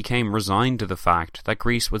Americans became resigned to the fact that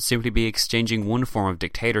Greece would simply be exchanging one form of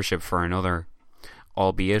dictatorship for another,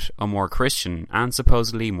 albeit a more Christian and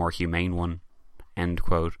supposedly more humane one." End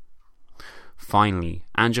quote. Finally,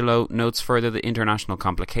 Angelo notes further the international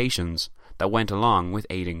complications that went along with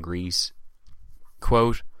aiding Greece.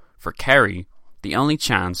 Quote, "For Kerry, the only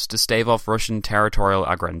chance to stave off Russian territorial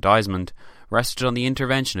aggrandizement rested on the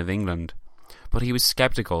intervention of England, but he was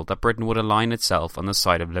sceptical that Britain would align itself on the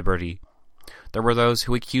side of liberty. There were those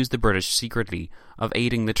who accused the British secretly of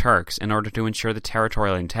aiding the Turks in order to ensure the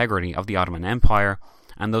territorial integrity of the Ottoman Empire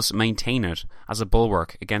and thus maintain it as a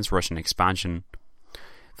bulwark against Russian expansion.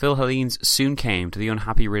 Phil-Hellenes soon came to the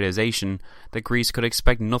unhappy realization that Greece could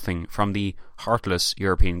expect nothing from the heartless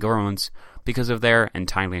European governments because of their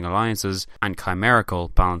entangling alliances and chimerical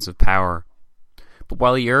balance of power. But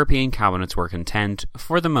while the European cabinets were content,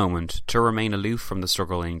 for the moment, to remain aloof from the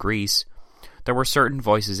struggle in Greece, there were certain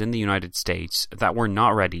voices in the United States that were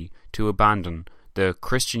not ready to abandon the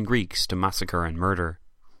Christian Greeks to massacre and murder."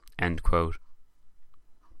 End quote.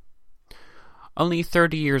 Only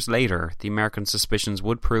 30 years later, the American suspicions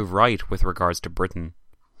would prove right with regards to Britain,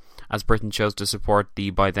 as Britain chose to support the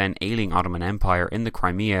by then ailing Ottoman Empire in the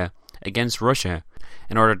Crimea against Russia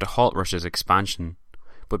in order to halt Russia's expansion.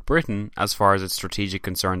 But Britain, as far as its strategic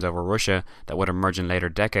concerns over Russia that would emerge in later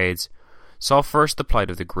decades, saw first the plight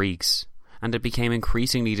of the Greeks, and it became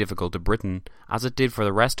increasingly difficult to Britain, as it did for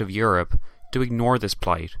the rest of Europe, to ignore this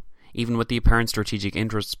plight, even with the apparent strategic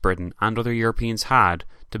interests Britain and other Europeans had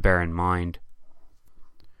to bear in mind.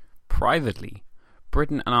 Privately,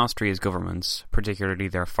 Britain and Austria's governments, particularly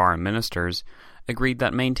their foreign ministers, agreed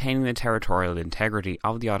that maintaining the territorial integrity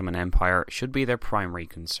of the Ottoman Empire should be their primary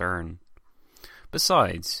concern.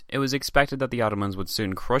 Besides, it was expected that the Ottomans would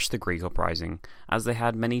soon crush the Greek uprising, as they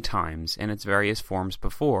had many times in its various forms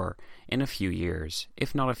before, in a few years,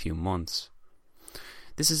 if not a few months.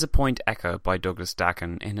 This is a point echoed by Douglas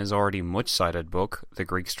Dakin in his already much-cited book, The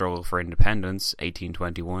Greek Struggle for Independence,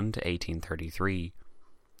 1821 to 1833.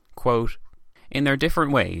 Quote, "In their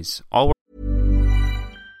different ways, all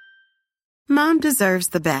Mom deserves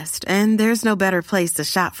the best, and there's no better place to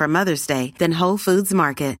shop for Mother's Day than Whole Foods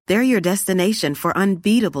Market. They're your destination for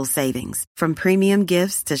unbeatable savings, from premium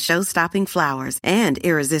gifts to show-stopping flowers and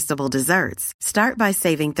irresistible desserts. Start by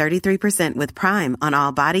saving 33% with Prime on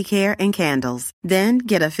all body care and candles. Then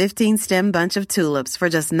get a 15-stem bunch of tulips for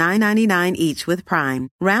just $9.99 each with Prime.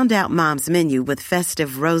 Round out Mom's menu with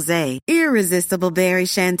festive rosé, irresistible berry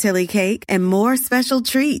chantilly cake, and more special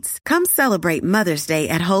treats. Come celebrate Mother's Day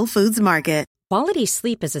at Whole Foods Market. Quality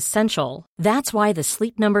sleep is essential. That's why the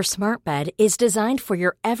Sleep Number Smart Bed is designed for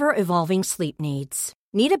your ever-evolving sleep needs.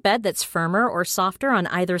 Need a bed that's firmer or softer on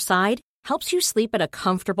either side? Helps you sleep at a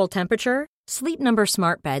comfortable temperature? Sleep Number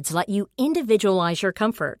Smart Beds let you individualize your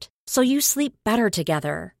comfort, so you sleep better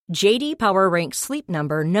together. J.D. Power ranks Sleep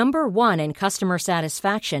Number #1 in customer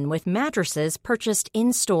satisfaction with mattresses purchased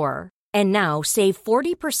in-store. And now save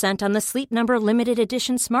 40% on the Sleep Number Limited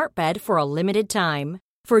Edition Smart Bed for a limited time.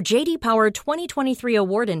 For J.D. Power 2023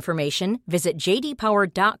 award information, visit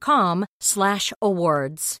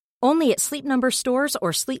jdpower.com/awards. Only at Sleep Number stores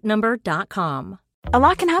or sleepnumber.com. A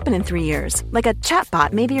lot can happen in 3 years, like a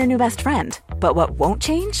chatbot may be your new best friend. But what won't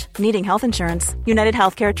change? Needing health insurance. United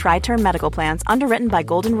Healthcare Tri-Term Medical Plans, underwritten by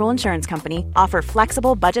Golden Rule Insurance Company, offer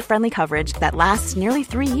flexible, budget-friendly coverage that lasts nearly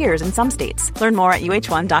 3 years in some states. Learn more at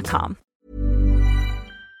uh1.com.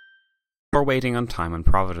 We're waiting on time and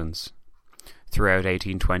providence. Throughout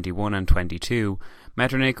 1821 and 22,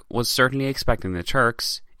 Metternich was certainly expecting the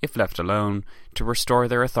Turks, if left alone, to restore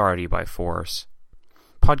their authority by force.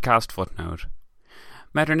 Podcast footnote.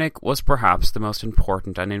 Metternich was perhaps the most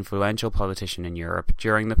important and influential politician in Europe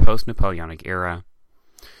during the post-Napoleonic era.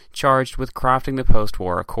 Charged with crafting the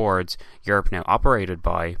post-war accords Europe now operated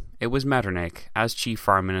by, it was Metternich, as Chief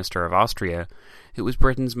Foreign Minister of Austria, who was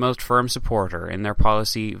Britain's most firm supporter in their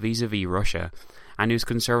policy vis-à-vis Russia, and whose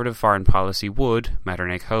conservative foreign policy would,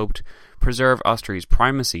 Metternich hoped, preserve Austria's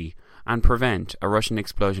primacy and prevent a Russian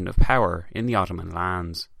explosion of power in the Ottoman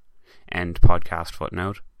lands. End podcast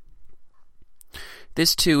footnote.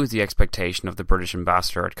 This too is the expectation of the British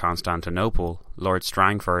ambassador at Constantinople, Lord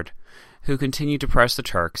Strangford, who continued to press the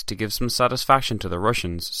Turks to give some satisfaction to the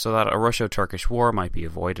Russians so that a Russo-Turkish war might be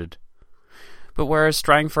avoided. But whereas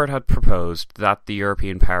Strangford had proposed that the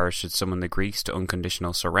European powers should summon the Greeks to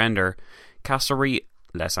unconditional surrender, Castlereagh,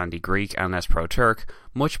 less anti-Greek and less pro-Turk,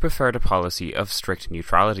 much preferred a policy of strict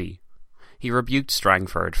neutrality. He rebuked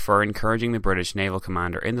Strangford for encouraging the British naval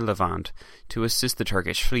commander in the Levant to assist the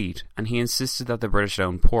Turkish fleet, and he insisted that the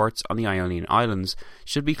British-owned ports on the Ionian Islands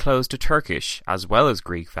should be closed to Turkish as well as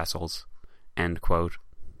Greek vessels. End quote.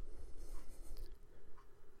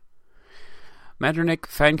 Metternich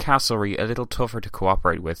found Castlereagh a little tougher to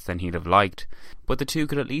cooperate with than he'd have liked, but the two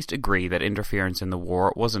could at least agree that interference in the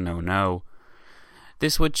war was a no-no.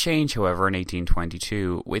 This would change, however, in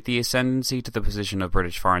 1822, with the ascendancy to the position of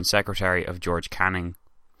British Foreign Secretary of George Canning.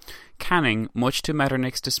 Canning, much to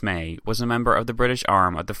Metternich's dismay, was a member of the British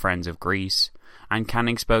arm of the Friends of Greece, and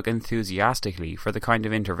Canning spoke enthusiastically for the kind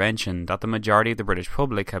of intervention that the majority of the British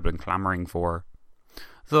public had been clamouring for.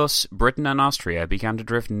 Thus, Britain and Austria began to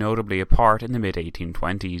drift notably apart in the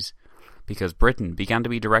mid-1820s. Because Britain began to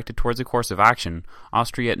be directed towards a course of action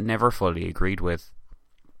Austria never fully agreed with.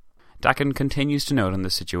 Dakin continues to note on the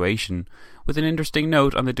situation, with an interesting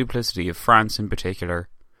note on the duplicity of France in particular.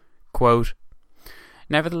 Quote,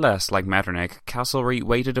 "Nevertheless, like Metternich, Castlereagh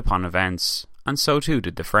waited upon events, and so too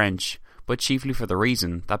did the French, but chiefly for the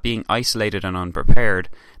reason that being isolated and unprepared,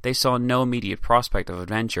 they saw no immediate prospect of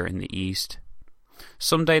adventure in the east.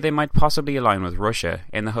 Some day they might possibly align with Russia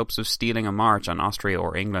in the hopes of stealing a march on Austria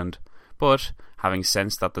or England, but, having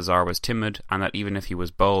sensed that the Tsar was timid and that even if he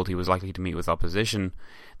was bold he was likely to meet with opposition,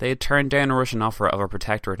 they had turned down a Russian offer of a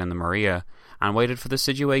protectorate in the Morea and waited for the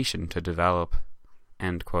situation to develop."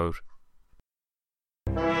 End quote.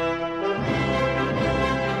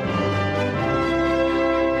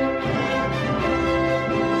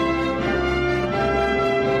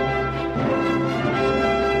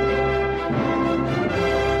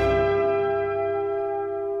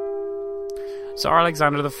 Tsar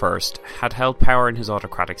Alexander I had held power in his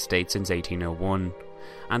autocratic state since 1801,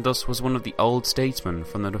 and thus was one of the old statesmen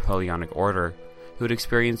from the Napoleonic order, who had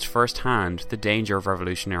experienced first-hand the danger of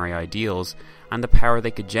revolutionary ideals and the power they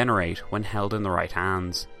could generate when held in the right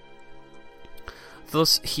hands.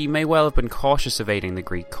 Thus, he may well have been cautious of aiding the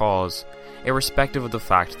Greek cause, irrespective of the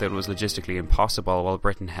fact that it was logistically impossible while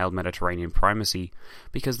Britain held Mediterranean primacy,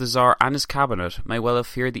 because the Tsar and his cabinet may well have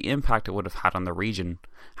feared the impact it would have had on the region,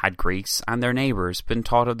 had Greeks and their neighbours been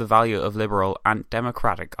taught of the value of liberal and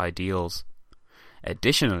democratic ideals.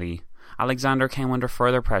 Additionally, Alexander came under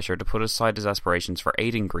further pressure to put aside his aspirations for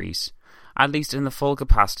aiding Greece, at least in the full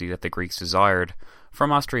capacity that the Greeks desired,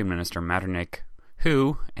 from Austrian Minister Metternich,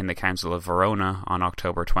 who, in the Council of Verona on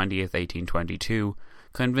October 20th, 1822,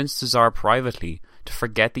 convinced the Tsar privately to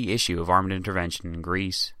forget the issue of armed intervention in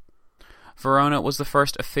Greece. Verona was the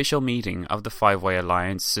first official meeting of the Five-Way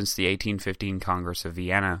Alliance since the 1815 Congress of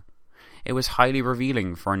Vienna. It was highly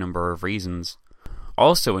revealing for a number of reasons.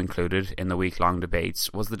 Also included in the week-long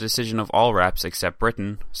debates was the decision of all reps except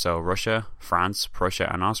Britain, so Russia, France, Prussia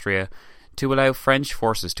and Austria, to allow French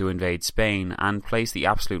forces to invade Spain and place the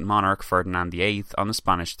absolute monarch Ferdinand VIII on the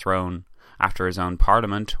Spanish throne, after his own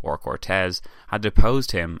parliament, or Cortes, had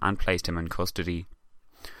deposed him and placed him in custody.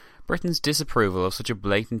 Britain's disapproval of such a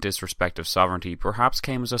blatant disrespect of sovereignty perhaps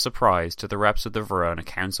came as a surprise to the reps of the Verona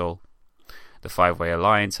Council. The Five-Way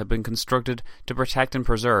Alliance had been constructed to protect and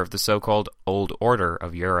preserve the so-called Old Order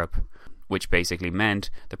of Europe, which basically meant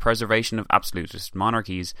the preservation of absolutist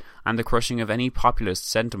monarchies and the crushing of any populist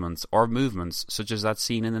sentiments or movements such as that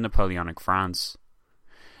seen in the Napoleonic France.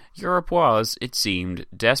 Europe was, it seemed,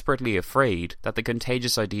 desperately afraid that the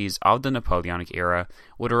contagious ideas of the Napoleonic era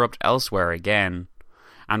would erupt elsewhere again,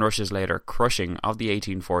 and Russia's later crushing of the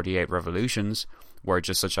 1848 revolutions, where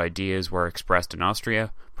just such ideas were expressed in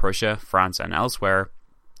Austria, Prussia, France and elsewhere,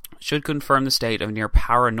 should confirm the state of near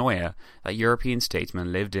paranoia that European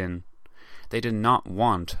statesmen lived in. They did not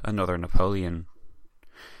want another Napoleon.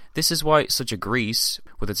 This is why such a Greece,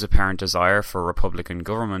 with its apparent desire for republican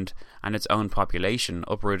government and its own population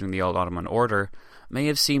uprooting the old Ottoman order, may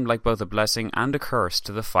have seemed like both a blessing and a curse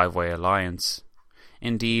to the Five-Way Alliance.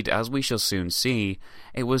 Indeed, as we shall soon see,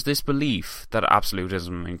 it was this belief that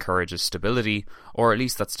absolutism encourages stability, or at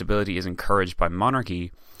least that stability is encouraged by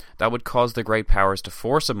monarchy, that would cause the great powers to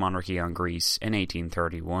force a monarchy on Greece in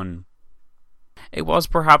 1831. It was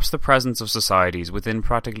perhaps the presence of societies within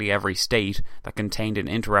practically every state that contained an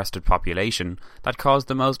interested population that caused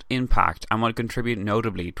the most impact and would contribute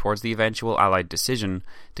notably towards the eventual Allied decision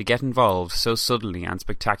to get involved so suddenly and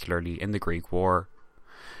spectacularly in the Greek War.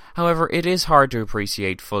 However, it is hard to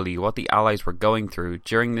appreciate fully what the Allies were going through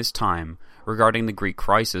during this time regarding the Greek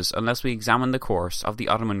crisis unless we examine the course of the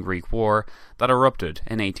Ottoman-Greek War that erupted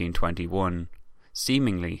in 1821,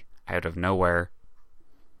 seemingly out of nowhere.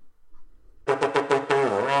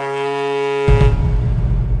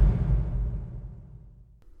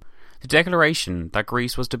 The declaration that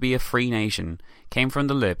Greece was to be a free nation came from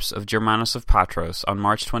the lips of Germanus of Patras on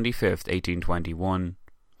March 25, 1821.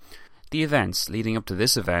 The events leading up to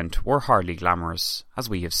this event were hardly glamorous, as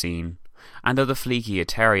we have seen, and though the Flici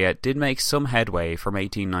Etaria did make some headway from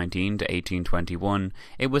 1819 to 1821,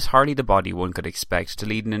 it was hardly the body one could expect to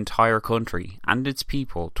lead an entire country and its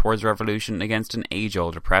people towards revolution against an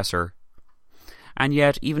age-old oppressor. And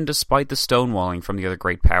yet, even despite the stonewalling from the other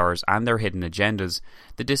great powers and their hidden agendas,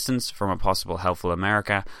 the distance from a possible helpful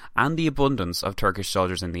America, and the abundance of Turkish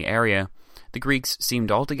soldiers in the area, the Greeks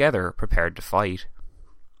seemed altogether prepared to fight.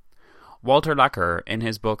 Walter Laqueur, in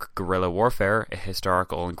his book Guerrilla Warfare, a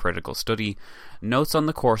historical and critical study, notes on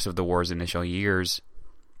the course of the war's initial years.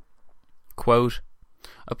 Quote,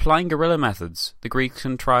 applying guerrilla methods, the Greeks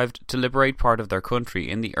contrived to liberate part of their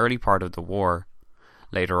country in the early part of the war.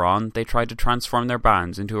 Later on, they tried to transform their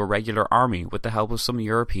bands into a regular army with the help of some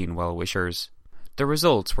European well-wishers. The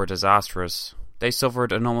results were disastrous. They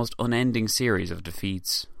suffered an almost unending series of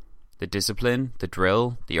defeats. The discipline, the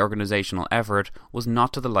drill, the organisational effort was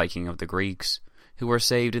not to the liking of the Greeks, who were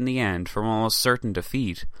saved in the end from almost certain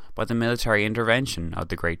defeat by the military intervention of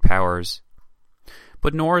the great powers.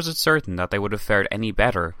 But nor is it certain that they would have fared any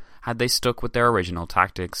better had they stuck with their original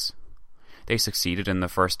tactics. They succeeded in the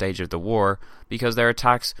first stage of the war because their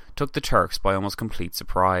attacks took the Turks by almost complete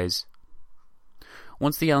surprise.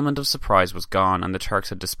 Once the element of surprise was gone and the Turks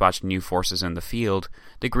had dispatched new forces in the field,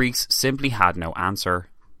 the Greeks simply had no answer.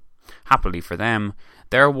 Happily for them,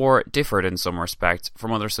 their war differed in some respects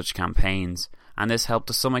from other such campaigns, and this helped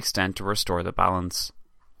to some extent to restore the balance.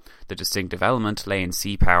 The distinctive element lay in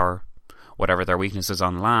sea power. Whatever their weaknesses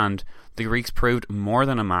on land, the Greeks proved more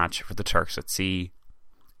than a match for the Turks at sea.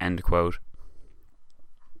 End quote.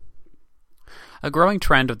 A growing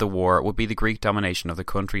trend of the war would be the Greek domination of the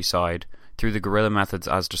countryside, through the guerrilla methods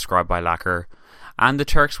as described by Laqueur, and the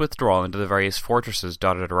Turks' withdrawal into the various fortresses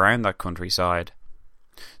dotted around that countryside.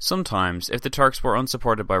 Sometimes, if the Turks were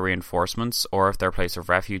unsupported by reinforcements, or if their place of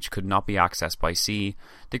refuge could not be accessed by sea,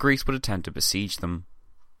 the Greeks would attempt to besiege them.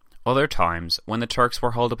 Other times, when the Turks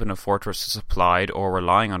were holed up in a fortress supplied or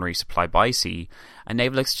relying on resupply by sea, a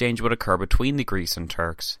naval exchange would occur between the Greeks and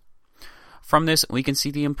Turks. From this, we can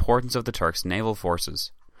see the importance of the Turks' naval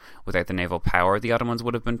forces. Without the naval power, the Ottomans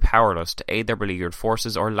would have been powerless to aid their beleaguered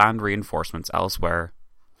forces or land reinforcements elsewhere.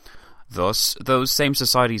 Thus, those same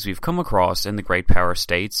societies we've come across in the great power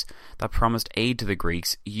states that promised aid to the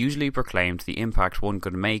Greeks usually proclaimed the impact one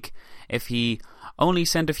could make if he only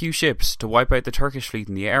sent a few ships to wipe out the Turkish fleet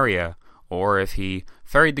in the area, or if he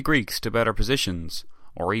ferried the Greeks to better positions,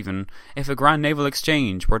 or even if a grand naval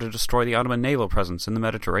exchange were to destroy the Ottoman naval presence in the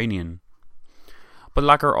Mediterranean. But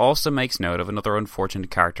Laqueur also makes note of another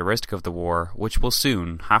unfortunate characteristic of the war, which we'll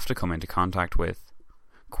soon have to come into contact with.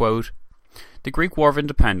 Quote, the Greek War of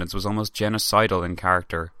Independence was almost genocidal in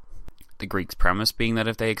character. The Greeks' premise being that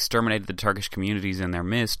if they exterminated the Turkish communities in their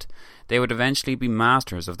midst, they would eventually be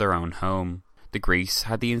masters of their own home. The Greeks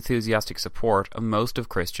had the enthusiastic support of most of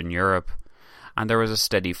Christian Europe, and there was a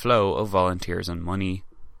steady flow of volunteers and money.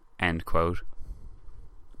 End quote.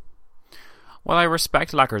 While I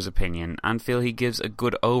respect Laqueur's opinion and feel he gives a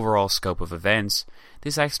good overall scope of events,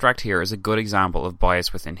 this extract here is a good example of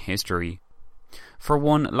bias within history. For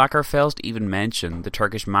one, Laqueur fails to even mention the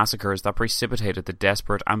Turkish massacres that precipitated the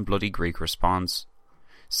desperate and bloody Greek response.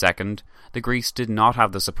 Second, the Greeks did not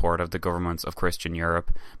have the support of the governments of Christian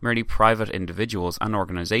Europe, merely private individuals and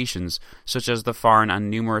organisations such as the foreign and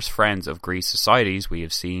numerous friends of Greece societies we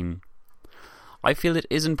have seen. I feel it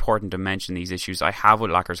is important to mention these issues I have with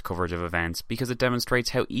Laqueur's coverage of events because it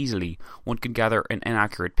demonstrates how easily one can gather an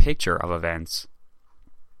inaccurate picture of events.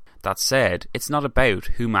 That said, it's not about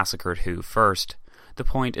who massacred who first. The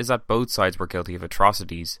point is that both sides were guilty of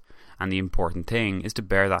atrocities, and the important thing is to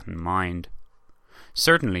bear that in mind.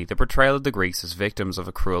 Certainly, the portrayal of the Greeks as victims of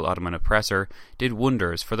a cruel Ottoman oppressor did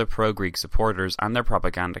wonders for the pro-Greek supporters and their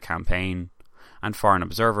propaganda campaign, and foreign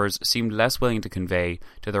observers seemed less willing to convey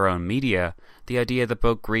to their own media the idea that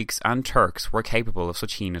both Greeks and Turks were capable of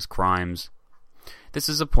such heinous crimes. This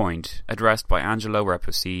is a point addressed by Angelo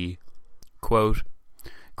Repucci. Quote,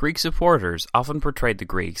 Greek supporters often portrayed the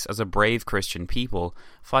Greeks as a brave Christian people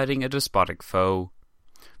fighting a despotic foe.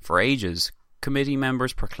 For ages, committee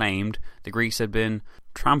members proclaimed the Greeks had been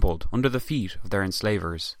trampled under the feet of their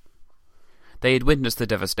enslavers. They had witnessed the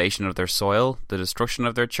devastation of their soil, the destruction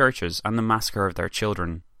of their churches, and the massacre of their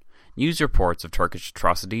children. News reports of Turkish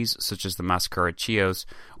atrocities, such as the massacre at Chios,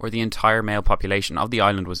 where the entire male population of the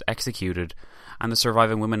island was executed, and the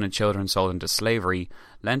surviving women and children sold into slavery,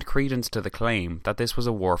 lent credence to the claim that this was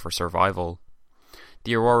a war for survival.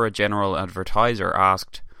 The Aurora General Advertiser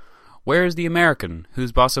asked, Where is the American,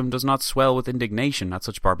 whose bosom does not swell with indignation at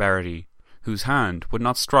such barbarity, whose hand would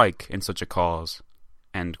not strike in such a cause?"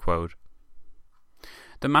 End quote.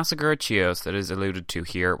 The massacre at Chios that is alluded to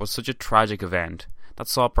here was such a tragic event that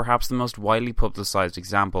saw perhaps the most widely publicised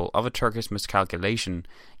example of a Turkish miscalculation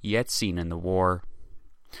yet seen in the war.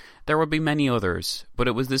 There would be many others, but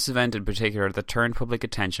it was this event in particular that turned public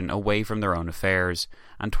attention away from their own affairs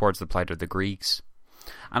and towards the plight of the Greeks.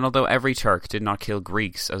 And although every Turk did not kill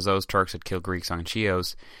Greeks as those Turks had killed Greeks on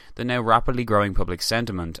Chios, the now rapidly growing public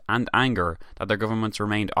sentiment and anger that their governments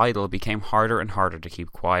remained idle became harder and harder to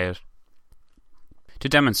keep quiet. To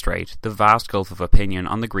demonstrate the vast gulf of opinion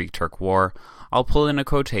on the Greek-Turk war, I'll pull in a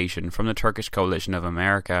quotation from the Turkish Coalition of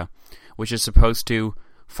America, which is supposed to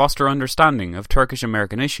foster understanding of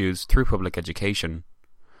Turkish-American issues through public education.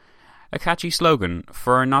 A catchy slogan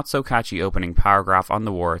for a not-so-catchy opening paragraph on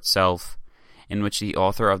the war itself, in which the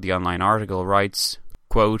author of the online article writes,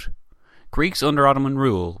 quote, "Greeks under Ottoman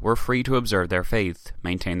rule were free to observe their faith,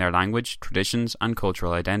 maintain their language, traditions, and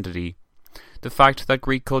cultural identity. The fact that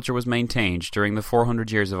Greek culture was maintained during the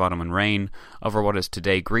 400 years of Ottoman reign over what is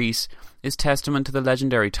today Greece is testament to the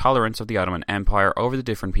legendary tolerance of the Ottoman Empire over the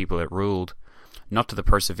different people it ruled, not to the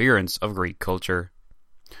perseverance of Greek culture.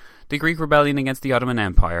 The Greek rebellion against the Ottoman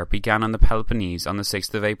Empire began on the Peloponnese on the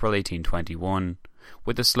 6th of April 1821,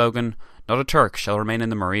 with the slogan, 'Not a Turk shall remain in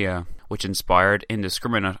the Morea,' which inspired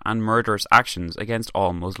indiscriminate and murderous actions against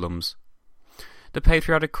all Muslims. The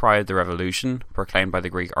patriotic cry of the revolution, proclaimed by the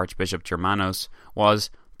Greek Archbishop Germanos, was,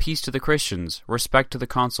 'Peace to the Christians, respect to the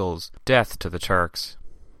consuls, death to the Turks.'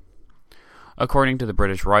 According to the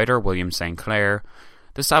British writer William St. Clair,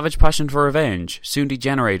 the savage passion for revenge soon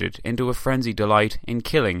degenerated into a frenzied delight in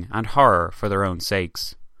killing and horror for their own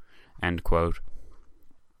sakes." End quote.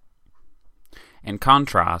 In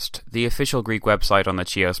contrast, the official Greek website on the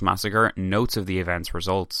Chios massacre notes of the event's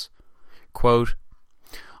results. Quote,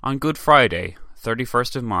 "On Good Friday,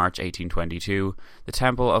 31st of March 1822, the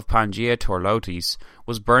temple of Pangia Torlotis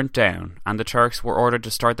was burnt down, and the Turks were ordered to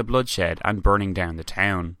start the bloodshed and burning down the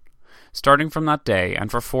town. Starting from that day, and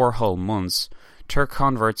for 4 whole months, Turk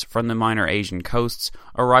converts from the minor Asian coasts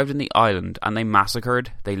arrived in the island, and they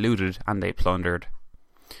massacred, they looted, and they plundered.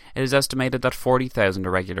 It is estimated that 40,000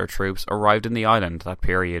 irregular troops arrived in the island that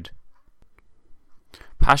period."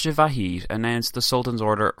 Pasha Vahid announced the Sultan's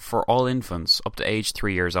order for all infants up to age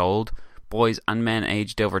 3 years old, boys and men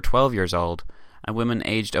aged over 12 years old, and women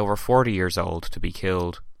aged over 40 years old to be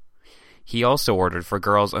killed. He also ordered for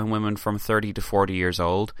girls and women from 30 to 40 years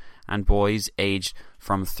old, and boys aged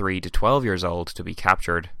from 3 to 12 years old to be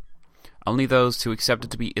captured. Only those who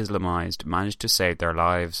accepted to be Islamized managed to save their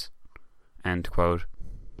lives. End quote.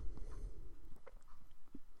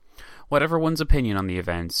 Whatever one's opinion on the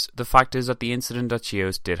events, the fact is that the incident at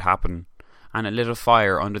Chios did happen, and it lit a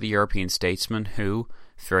fire under the European statesmen who,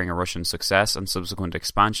 fearing a Russian success and subsequent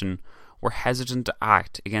expansion, were hesitant to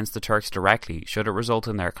act against the Turks directly should it result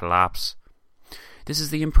in their collapse. This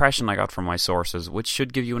is the impression I got from my sources, which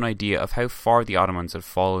should give you an idea of how far the Ottomans had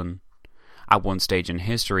fallen. At one stage in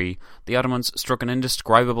history, the Ottomans struck an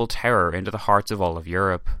indescribable terror into the hearts of all of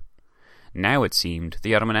Europe. Now, it seemed,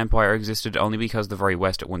 the Ottoman Empire existed only because the very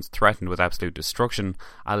West it once threatened with absolute destruction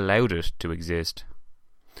allowed it to exist.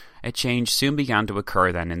 A change soon began to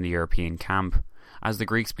occur then in the European camp, as the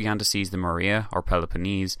Greeks began to seize the Morea, or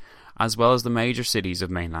Peloponnese, as well as the major cities of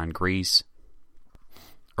mainland Greece.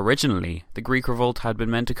 Originally, the Greek revolt had been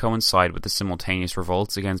meant to coincide with the simultaneous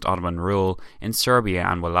revolts against Ottoman rule in Serbia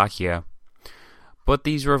and Wallachia. But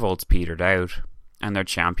these revolts petered out, and their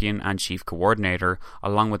champion and chief coordinator,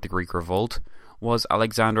 along with the Greek revolt, was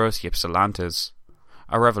Alexandros Ypsilantis,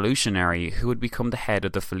 a revolutionary who would become the head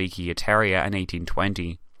of the Philiki Etaria in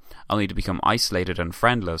 1820, only to become isolated and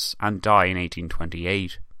friendless and die in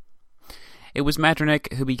 1828. It was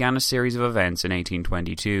Metternich who began a series of events in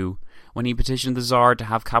 1822, when he petitioned the Tsar to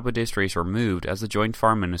have Kapodistrias removed as the joint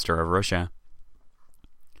foreign minister of Russia.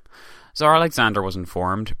 Tsar Alexander was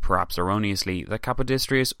informed, perhaps erroneously, that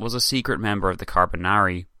Kapodistrias was a secret member of the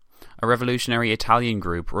Carbonari, a revolutionary Italian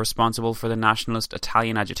group responsible for the nationalist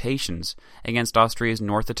Italian agitations against Austria's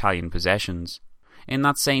North Italian possessions. In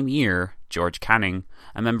that same year, George Canning,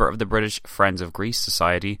 a member of the British Friends of Greece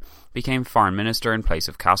Society, became foreign minister in place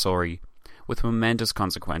of Castlereagh, with momentous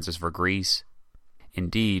consequences for Greece.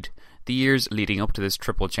 Indeed, the years leading up to this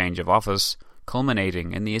triple change of office,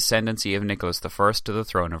 culminating in the ascendancy of Nicholas I to the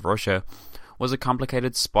throne of Russia, was a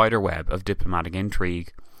complicated spiderweb of diplomatic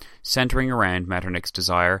intrigue, centering around Metternich's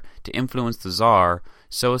desire to influence the Tsar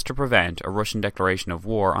so as to prevent a Russian declaration of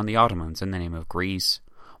war on the Ottomans in the name of Greece,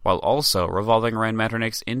 while also revolving around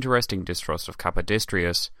Metternich's interesting distrust of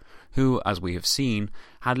Kapodistrias, who, as we have seen,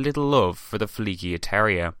 had little love for the Flikia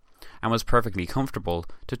Terria, and was perfectly comfortable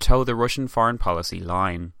to toe the Russian foreign policy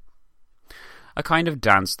line. A kind of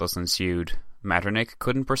dance thus ensued. Metternich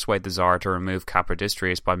couldn't persuade the Tsar to remove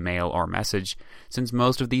Kapodistrias by mail or message, since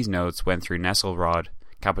most of these notes went through Nesselrode,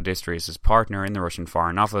 Kapodistrias' partner in the Russian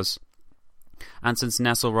Foreign Office, and since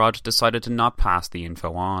Nesselrode decided to not pass the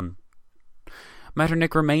info on.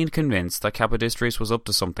 Metternich remained convinced that Kapodistrias was up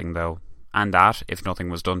to something, though, and that, if nothing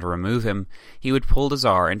was done to remove him, he would pull the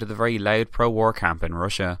Tsar into the very loud pro-war camp in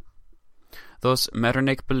Russia. Thus,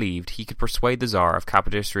 Metternich believed he could persuade the Tsar of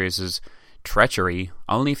Kapodistrias' treachery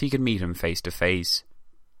only if he could meet him face to face.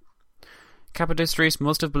 Kapodistrias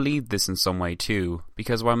must have believed this in some way too,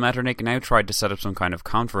 because while Metternich now tried to set up some kind of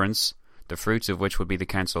conference, the fruits of which would be the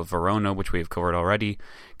Council of Verona, which we have covered already,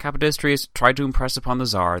 Kapodistrias tried to impress upon the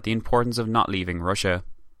Tsar the importance of not leaving Russia.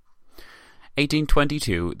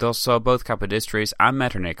 1822 thus saw both Kapodistrias and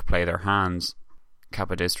Metternich play their hands.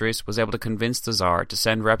 Kapodistrias was able to convince the Tsar to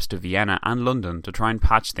send reps to Vienna and London to try and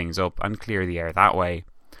patch things up and clear the air that way,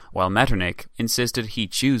 while Metternich insisted he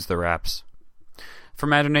choose the reps. For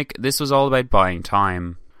Metternich, this was all about buying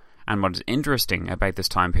time, and what is interesting about this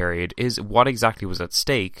time period is what exactly was at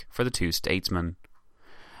stake for the two statesmen.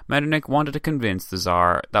 Metternich wanted to convince the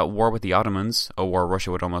Tsar that war with the Ottomans, a war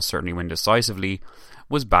Russia would almost certainly win decisively,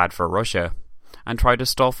 was bad for Russia, and tried to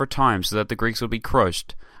stall for time so that the Greeks would be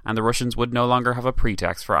crushed, and the Russians would no longer have a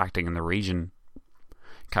pretext for acting in the region.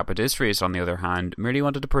 Kapodistrias, on the other hand, merely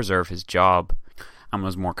wanted to preserve his job, and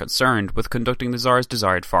was more concerned with conducting the Tsar's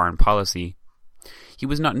desired foreign policy. He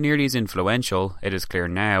was not nearly as influential, it is clear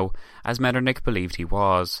now, as Metternich believed he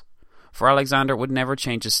was, for Alexander would never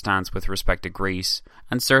change his stance with respect to Greece,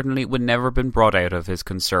 and certainly would never have been brought out of his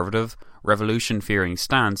conservative, revolution-fearing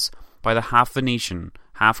stance by the half-Venetian,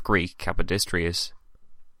 half-Greek Kapodistrias.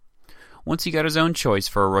 Once he got his own choice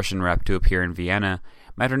for a Russian rep to appear in Vienna,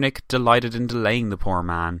 Metternich delighted in delaying the poor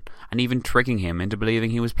man, and even tricking him into believing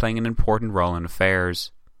he was playing an important role in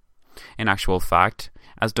affairs. In actual fact,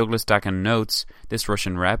 as Douglas Dakin notes, this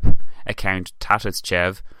Russian rep, Count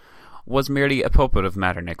Tatistchev, was merely a puppet of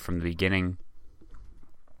Metternich from the beginning.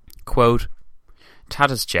 Quote,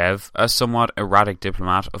 Tatistchev, a somewhat erratic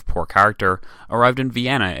diplomat of poor character, arrived in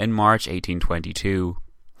Vienna in March 1822.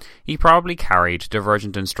 He probably carried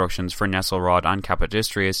divergent instructions for Nesselrode and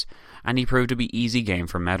Kapodistrias, and he proved to be easy game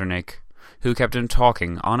for Metternich, who kept him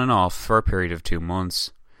talking on and off for a period of 2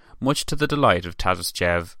 months, much to the delight of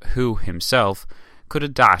Tatistchev, who, himself, could a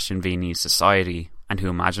dash in Viennese society, and who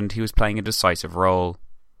imagined he was playing a decisive role.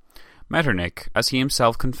 Metternich, as he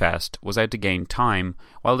himself confessed, was out to gain time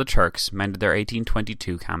while the Turks mended their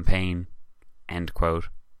 1822 campaign. End quote.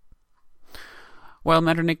 While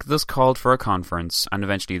Metternich thus called for a conference, and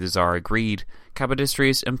eventually the Tsar agreed,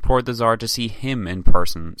 Kapodistrias implored the Tsar to see him in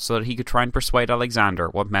person so that he could try and persuade Alexander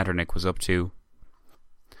what Metternich was up to.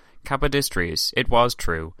 Kapodistrias, it was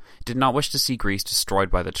true, did not wish to see Greece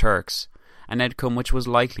destroyed by the Turks, an outcome which was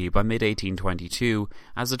likely by mid-1822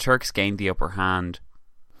 as the Turks gained the upper hand.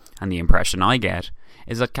 And the impression I get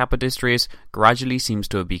is that Kapodistrias gradually seems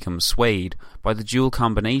to have become swayed by the dual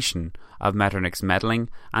combination of Metternich's meddling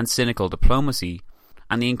and cynical diplomacy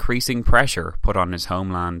and the increasing pressure put on his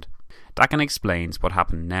homeland. Dakin explains what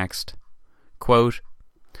happened next. Quote,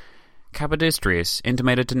 Kapodistrias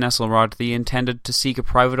intimated to Nesselrode that he intended to seek a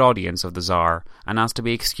private audience of the Tsar and asked to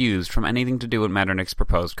be excused from anything to do with Metternich's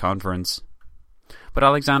proposed conference. But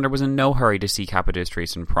Alexander was in no hurry to see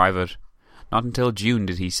Kapodistrias in private. Not until June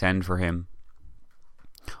did he send for him.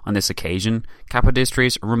 On this occasion,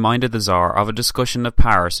 Kapodistrias reminded the Tsar of a discussion at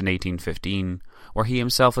Paris in 1815, where he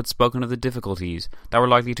himself had spoken of the difficulties that were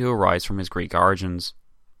likely to arise from his Greek origins.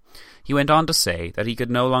 He went on to say that he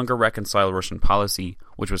could no longer reconcile Russian policy,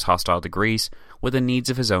 which was hostile to Greece, with the needs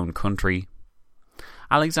of his own country.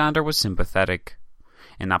 Alexander was sympathetic.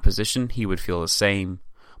 In that position he would feel the same,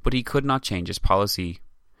 but he could not change his policy.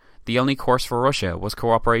 The only course for Russia was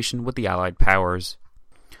cooperation with the Allied powers.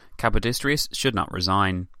 Kapodistrias should not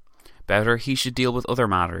resign. Better he should deal with other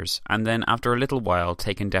matters, and then after a little while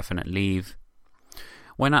take indefinite leave.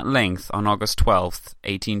 When at length, on August 12th,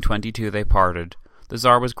 1822 they parted, the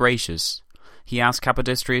Tsar was gracious. He asked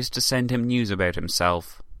Kapodistrias to send him news about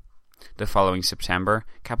himself. The following September,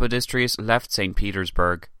 Kapodistrias left St.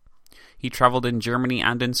 Petersburg. He travelled in Germany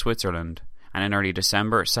and in Switzerland, and in early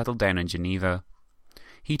December settled down in Geneva.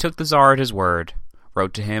 He took the Tsar at his word,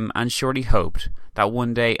 wrote to him, and surely hoped that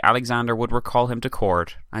one day Alexander would recall him to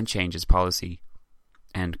court and change his policy.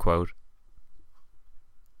 End quote.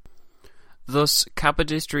 Thus,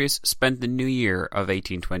 Kapodistrias spent the new year of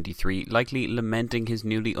 1823 likely lamenting his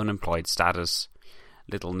newly unemployed status,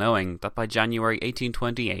 little knowing that by January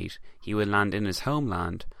 1828 he would land in his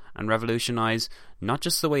homeland and revolutionise not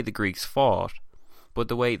just the way the Greeks fought, but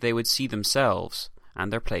the way they would see themselves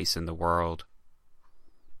and their place in the world.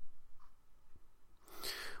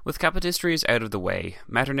 With Kapodistrias out of the way,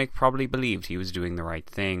 Metternich probably believed he was doing the right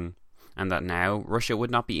thing, and that now Russia would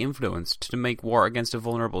not be influenced to make war against a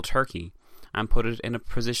vulnerable Turkey and put it in a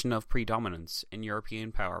position of predominance in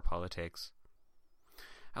European power politics.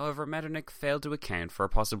 However, Metternich failed to account for a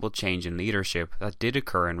possible change in leadership that did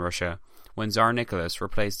occur in Russia when Tsar Nicholas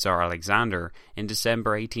replaced Tsar Alexander in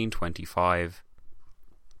December 1825.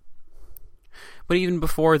 But even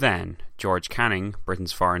before then, George Canning,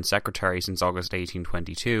 Britain's Foreign Secretary since August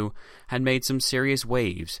 1822, had made some serious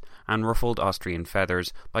waves and ruffled Austrian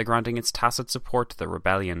feathers by granting its tacit support to the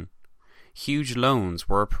rebellion. Huge loans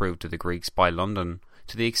were approved to the Greeks by London,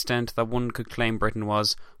 to the extent that one could claim Britain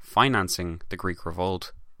was financing the Greek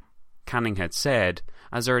revolt. Canning had said,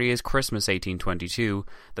 as early as Christmas 1822,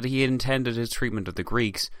 that he had intended his treatment of the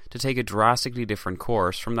Greeks to take a drastically different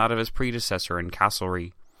course from that of his predecessor in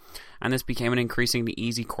Castlereagh, and this became an increasingly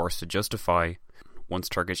easy course to justify, once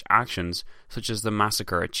Turkish actions, such as the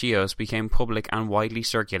massacre at Chios, became public and widely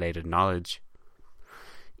circulated knowledge.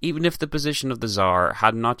 Even if the position of the Tsar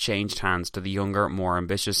had not changed hands to the younger, more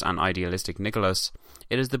ambitious and idealistic Nicholas,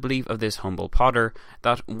 it is the belief of this humble potter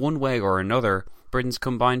that, one way or another, Britain's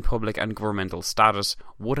combined public and governmental status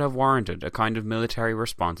would have warranted a kind of military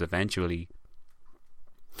response eventually.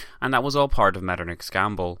 And that was all part of Metternich's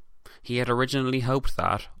gamble. He had originally hoped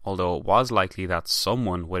that, although it was likely that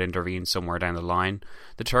someone would intervene somewhere down the line,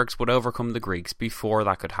 the Turks would overcome the Greeks before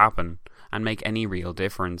that could happen, and make any real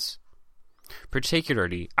difference.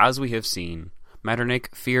 Particularly, as we have seen,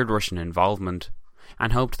 Metternich feared Russian involvement,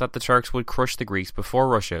 and hoped that the Turks would crush the Greeks before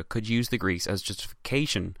Russia could use the Greeks as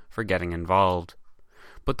justification for getting involved.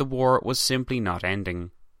 But the war was simply not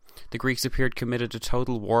ending. The Greeks appeared committed to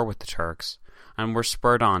total war with the Turks, and were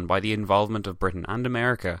spurred on by the involvement of Britain and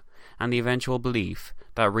America, and the eventual belief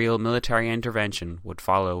that real military intervention would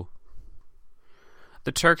follow.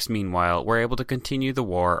 The Turks, meanwhile, were able to continue the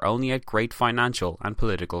war only at great financial and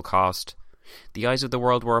political cost. The eyes of the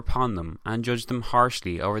world were upon them, and judged them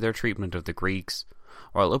harshly over their treatment of the Greeks,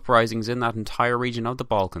 while uprisings in that entire region of the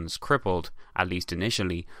Balkans crippled, at least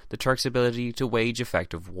initially, the Turks' ability to wage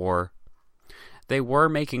effective war. They were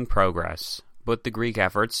making progress, but the Greek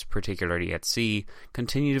efforts, particularly at sea,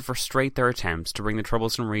 continued to frustrate their attempts to bring the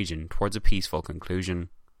troublesome region towards a peaceful conclusion.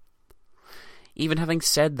 Even having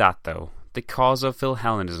said that, though, the cause of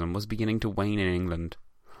Philhellenism was beginning to wane in England,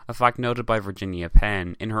 a fact noted by Virginia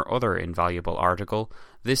Penn in her other invaluable article,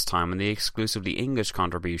 this time in the exclusively English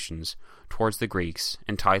contributions towards the Greeks,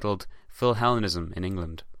 entitled Philhellenism in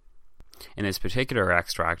England. In this particular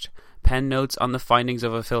extract, Penn notes on the findings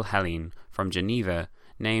of a Philhellene from Geneva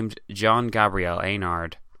named John Gabriel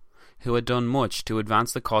Eynard, who had done much to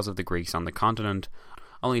advance the cause of the Greeks on the continent,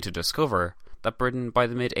 only to discover that Britain by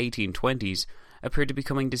the mid-1820s appeared to be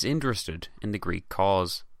becoming disinterested in the Greek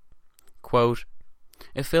cause. Quote,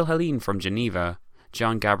 a Philhellene from Geneva,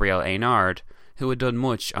 John Gabriel Eynard, who had done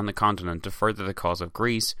much on the continent to further the cause of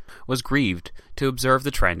Greece, was grieved to observe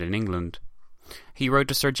the trend in England. He wrote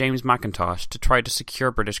to Sir James Mackintosh to try to secure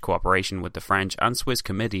British cooperation with the French and Swiss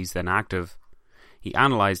committees then active. He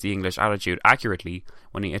analysed the English attitude accurately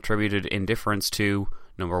when he attributed indifference to,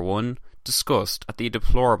 number 1, disgust at the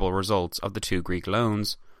deplorable results of the 2 Greek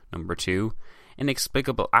loans, number 2,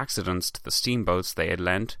 inexplicable accidents to the steamboats they had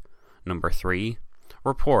lent, number 3,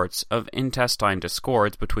 reports of intestine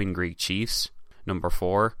discords between Greek chiefs, number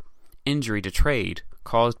 4, injury to trade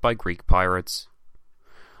caused by Greek pirates.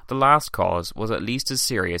 The last cause was at least as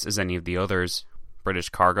serious as any of the others. British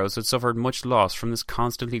cargoes had suffered much loss from this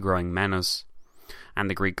constantly growing menace, and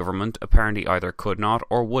the Greek government apparently either could not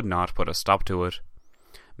or would not put a stop to it.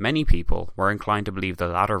 Many people were inclined to believe the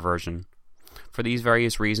latter version. For these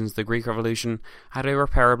various reasons, the Greek Revolution had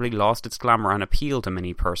irreparably lost its glamour and appeal to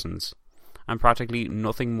many persons, and practically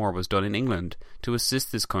nothing more was done in England to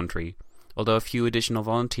assist this country, although a few additional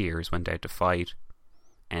volunteers went out to fight.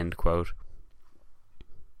 End quote.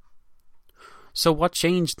 So what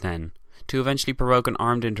changed then, to eventually provoke an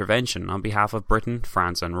armed intervention on behalf of Britain,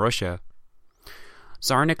 France and Russia?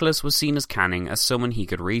 Tsar Nicholas was seen as Canning as someone he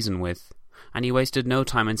could reason with, and he wasted no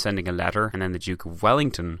time in sending a letter, and then the Duke of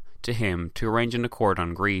Wellington, to him to arrange an accord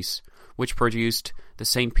on Greece, which produced the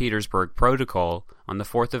St. Petersburg Protocol on the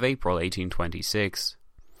 4th of April 1826.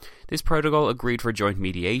 This protocol agreed for joint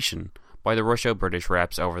mediation by the Russo-British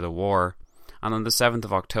reps over the war, and on the 7th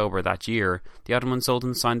of October that year, the Ottoman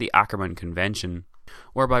Sultan signed the Akerman Convention,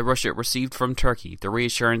 whereby Russia received from Turkey the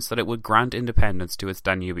reassurance that it would grant independence to its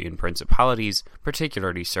Danubian principalities,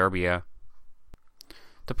 particularly Serbia.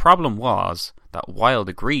 The problem was that while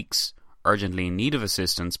the Greeks, urgently in need of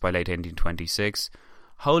assistance by late 1826,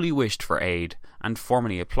 wholly wished for aid and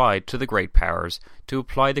formally applied to the great powers to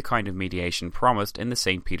apply the kind of mediation promised in the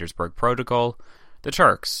St. Petersburg Protocol, the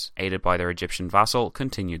Turks, aided by their Egyptian vassal,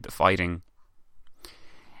 continued the fighting.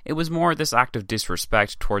 It was more this act of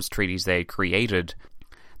disrespect towards treaties they had created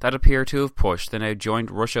that appear to have pushed the now joint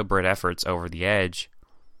Russia-Brit efforts over the edge.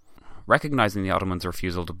 Recognising the Ottomans'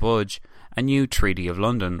 refusal to budge, a new Treaty of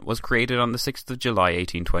London was created on the 6th of July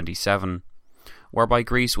 1827, whereby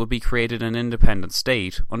Greece would be created an independent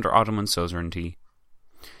state under Ottoman suzerainty.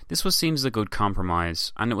 This was seen as a good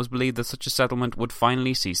compromise, and it was believed that such a settlement would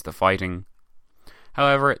finally cease the fighting.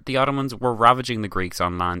 However, the Ottomans were ravaging the Greeks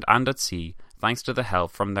on land and at sea thanks to the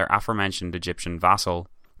help from their aforementioned Egyptian vassal,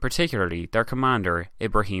 particularly their commander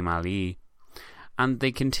Ibrahim Ali, and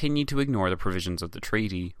they continued to ignore the provisions of the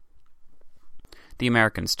treaty. The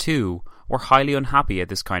Americans, too, were highly unhappy at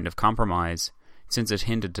this kind of compromise, since it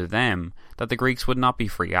hinted to them that the Greeks would not be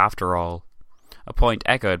free after all, a point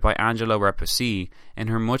echoed by Angela Repucci in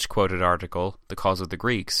her much-quoted article, The Cause of the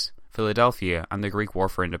Greeks, Philadelphia and the Greek War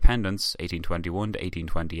for Independence, 1821 to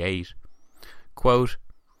 1828. Quote,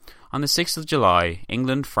 on the 6th of July,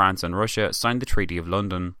 England, France and Russia signed the Treaty of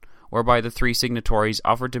London, whereby the three signatories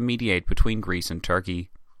offered to mediate between Greece and Turkey.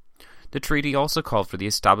 The treaty also called for the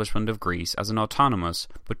establishment of Greece as an autonomous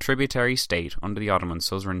but tributary state under the Ottoman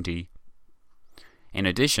suzerainty. In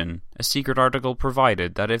addition, a secret article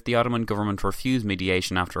provided that if the Ottoman government refused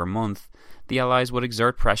mediation after a month, the Allies would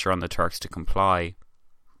exert pressure on the Turks to comply.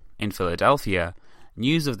 In Philadelphia,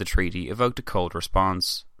 news of the treaty evoked a cold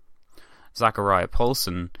response. Zachariah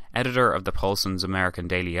Polson, editor of the Polson's American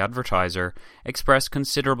Daily Advertiser, expressed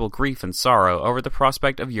considerable grief and sorrow over the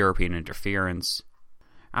prospect of European interference.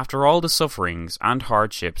 After all the sufferings and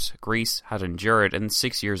hardships Greece had endured in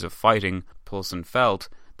 6 years of fighting, Polson felt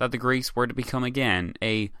that the Greeks were to become again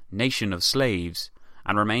a nation of slaves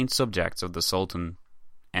and remain subjects of the Sultan.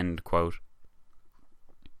 End quote.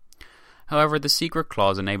 However, the secret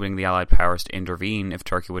clause enabling the Allied powers to intervene if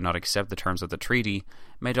Turkey would not accept the terms of the treaty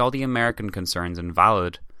made all the American concerns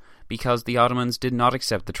invalid, because the Ottomans did not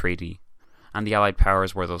accept the treaty, and the Allied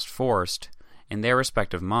powers were thus forced, in their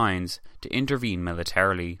respective minds, to intervene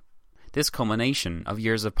militarily. This culmination of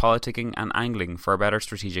years of politicking and angling for a better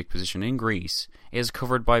strategic position in Greece is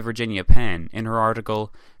covered by Virginia Penn in her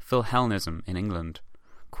article Philhellenism in England.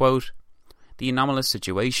 Quote, the anomalous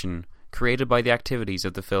situation created by the activities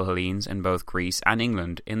of the Philhellenes in both Greece and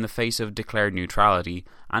England in the face of declared neutrality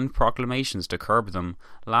and proclamations to curb them,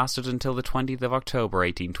 lasted until the 20th of October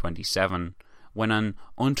 1827, when an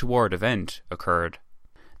untoward event occurred.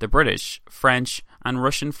 The British, French and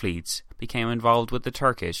Russian fleets became involved with the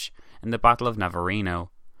Turkish in the Battle of Navarino,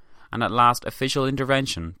 and at last official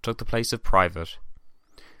intervention took the place of private.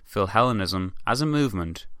 Philhellenism, as a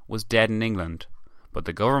movement, was dead in England, but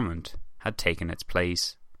the government had taken its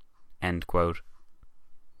place. End quote.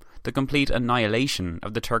 The complete annihilation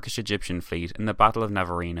of the Turkish-Egyptian fleet in the Battle of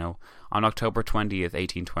Navarino on October 20th,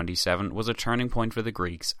 1827 was a turning point for the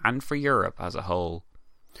Greeks and for Europe as a whole.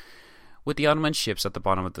 With the Ottoman ships at the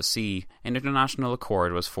bottom of the sea, an international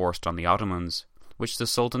accord was forced on the Ottomans, which the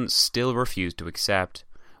Sultan still refused to accept,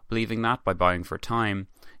 believing that, by buying for time,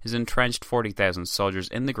 his entrenched 40,000 soldiers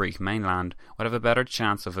in the Greek mainland would have a better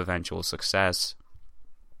chance of eventual success.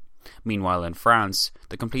 Meanwhile, in France,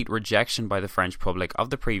 the complete rejection by the French public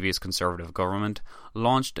of the previous conservative government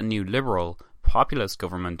launched a new liberal, populist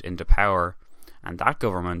government into power, and that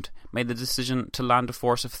government made the decision to land a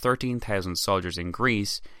force of 13,000 soldiers in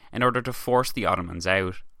Greece in order to force the Ottomans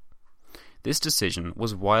out. This decision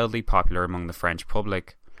was wildly popular among the French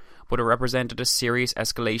public, but it represented a serious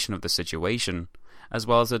escalation of the situation, as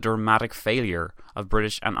well as a dramatic failure of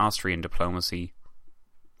British and Austrian diplomacy.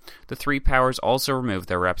 The three powers also removed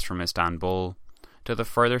their reps from Istanbul, to the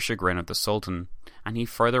further chagrin of the Sultan, and he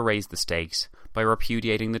further raised the stakes by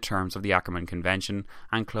repudiating the terms of the Akerman Convention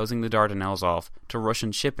and closing the Dardanelles off to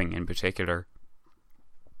Russian shipping in particular.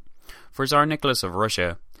 For Tsar Nicholas of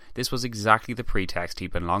Russia, this was exactly the pretext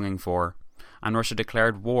he'd been longing for, and Russia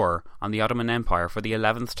declared war on the Ottoman Empire for the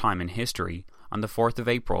 11th time in history on the 4th of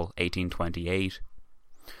April 1828.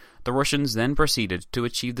 The Russians then proceeded to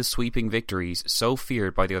achieve the sweeping victories so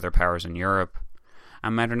feared by the other powers in Europe,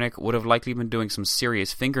 and Metternich would have likely been doing some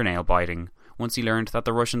serious fingernail biting once he learned that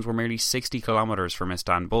the Russians were merely 60 kilometres from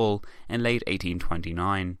Istanbul in late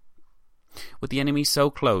 1829. With the enemy so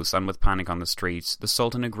close and with panic on the streets, the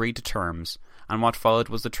Sultan agreed to terms, and what followed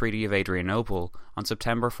was the Treaty of Adrianople on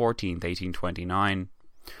September 14, 1829,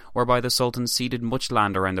 whereby the Sultan ceded much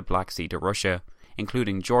land around the Black Sea to Russia,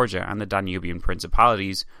 including Georgia and the Danubian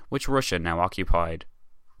principalities, which Russia now occupied.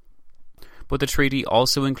 But the treaty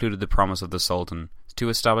also included the promise of the Sultan to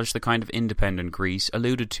establish the kind of independent Greece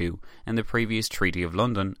alluded to in the previous Treaty of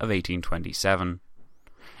London of 1827.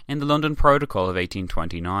 In the London Protocol of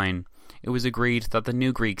 1829, it was agreed that the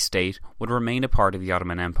new Greek state would remain a part of the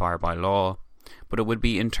Ottoman Empire by law, but it would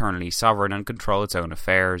be internally sovereign and control its own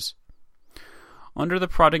affairs. Under the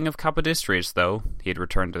prodding of Capodistrias, though, he had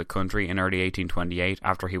returned to the country in early 1828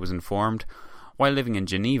 after he was informed, while living in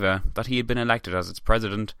Geneva, that he had been elected as its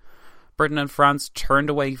president, Britain and France turned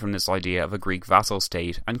away from this idea of a Greek vassal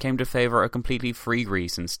state and came to favour a completely free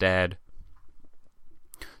Greece instead.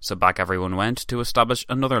 So back everyone went to establish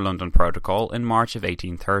another London Protocol in March of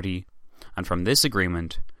 1830, and from this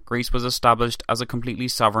agreement, Greece was established as a completely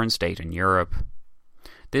sovereign state in Europe.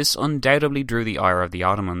 This undoubtedly drew the ire of the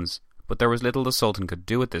Ottomans, but there was little the Sultan could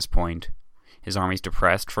do at this point. His armies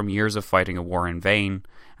depressed from years of fighting a war in vain,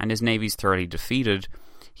 and his navies thoroughly defeated,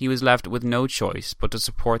 he was left with no choice but to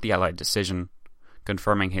support the Allied decision,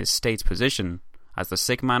 confirming his state's position as the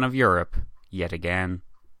sick man of Europe yet again.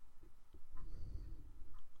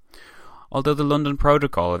 Although the London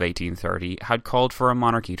Protocol of 1830 had called for a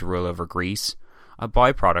monarchy to rule over Greece, a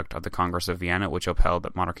byproduct of the Congress of Vienna which upheld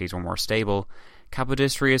that monarchies were more stable,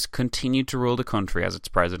 Capodistrias continued to rule the country as its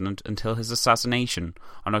president until his assassination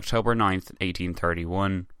on October 9,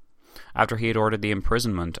 1831, after he had ordered the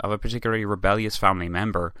imprisonment of a particularly rebellious family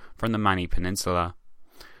member from the Mani Peninsula,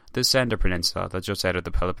 the Sender Peninsula that juts out of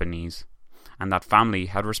the Peloponnese, and that family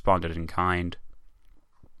had responded in kind.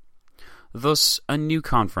 Thus, a new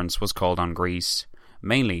conference was called on Greece,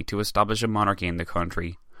 mainly to establish a monarchy in the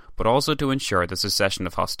country, but also to ensure the cessation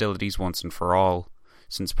of hostilities once and for all,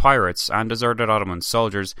 since pirates and deserted Ottoman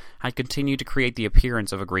soldiers had continued to create the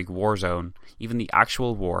appearance of a Greek war zone. Even the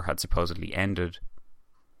actual war had supposedly ended.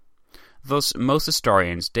 Thus, most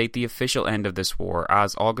historians date the official end of this war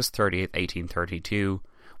as August 30th, 1832,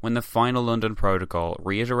 when the final London Protocol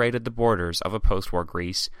reiterated the borders of a post-war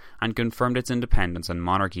Greece and confirmed its independence and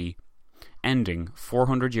monarchy, ending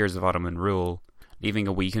 400 years of Ottoman rule, leaving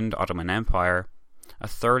a weakened Ottoman Empire, a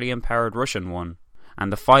thoroughly empowered Russian one,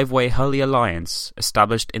 and the five-way Holy Alliance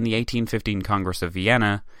established in the 1815 Congress of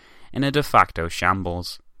Vienna in a de facto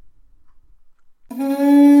shambles.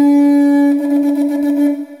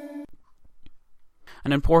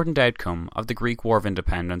 An important outcome of the Greek War of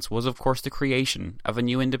Independence was of course the creation of a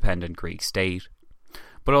new independent Greek state,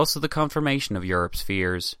 but also the confirmation of Europe's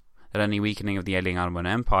fears that any weakening of the ailing Ottoman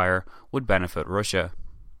Empire would benefit Russia.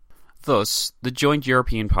 Thus, the joint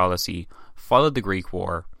European policy followed the Greek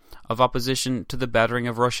War of opposition to the bettering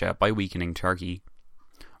of Russia by weakening Turkey.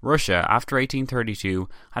 Russia, after 1832,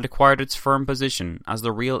 had acquired its firm position as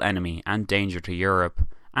the real enemy and danger to Europe,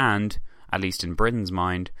 and, at least in Britain's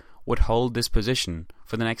mind, would hold this position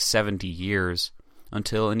for the next 70 years,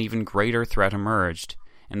 until an even greater threat emerged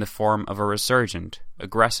in the form of a resurgent,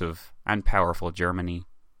 aggressive, and powerful Germany.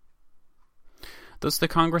 Thus the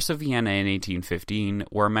Congress of Vienna in 1815,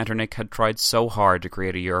 where Metternich had tried so hard to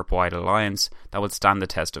create a Europe-wide alliance that would stand the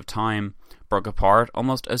test of time, broke apart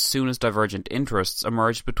almost as soon as divergent interests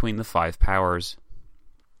emerged between the five powers.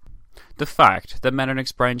 The fact that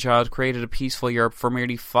Metternich's brainchild created a peaceful Europe for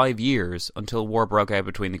merely 5 years until war broke out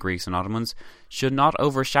between the Greeks and Ottomans should not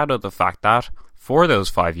overshadow the fact that, for those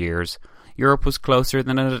 5 years, Europe was closer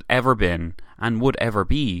than it had ever been, and would ever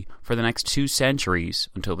be, for the next 2 centuries,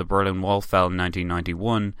 until the Berlin Wall fell in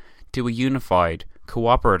 1991, to a unified,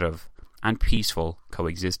 cooperative, and peaceful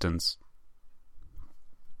coexistence.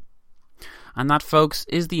 And that, folks,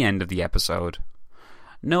 is the end of the episode.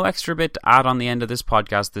 No extra bit to add on the end of this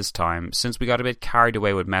podcast this time, since we got a bit carried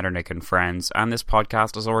away with Metternich and friends, and this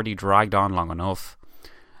podcast has already dragged on long enough.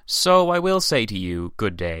 So I will say to you,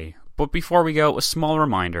 good day. But before we go, a small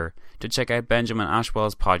reminder to check out Benjamin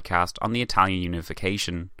Ashwell's podcast on the Italian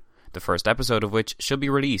unification, the first episode of which should be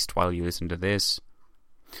released while you listen to this.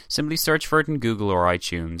 Simply search for it in Google or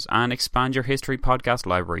iTunes and expand your history podcast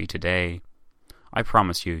library today. I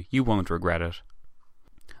promise you, you won't regret it.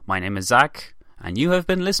 My name is Zach, and you have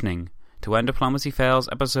been listening to When Diplomacy Fails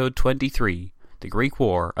episode 23, The Greek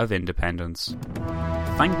War of Independence.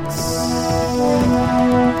 Thanks.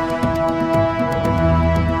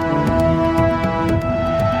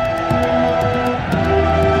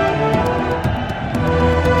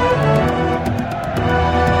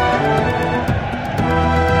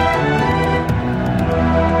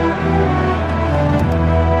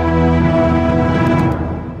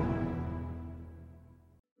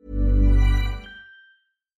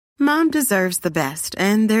 Mom deserves the best,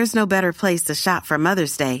 and there's no better place to shop for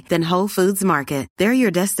Mother's Day than Whole Foods Market. They're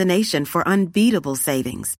your destination for unbeatable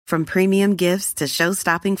savings, from premium gifts to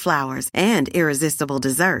show-stopping flowers and irresistible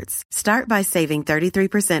desserts. Start by saving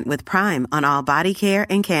 33% with Prime on all body care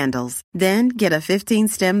and candles. Then get a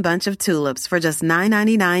 15-stem bunch of tulips for just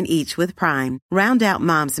 $9.99 each with Prime. Round out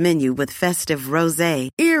Mom's menu with festive rosé,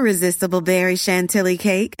 irresistible berry chantilly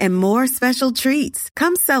cake, and more special treats.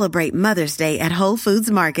 Come celebrate Mother's Day at Whole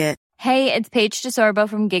Foods Market. Hey, it's Paige DeSorbo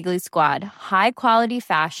from Giggly Squad. High quality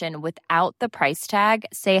fashion without the price tag.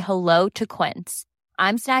 Say hello to Quince.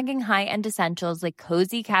 I'm snagging high-end essentials like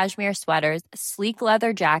cozy cashmere sweaters, sleek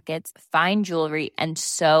leather jackets, fine jewelry, and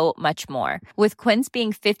so much more. With Quince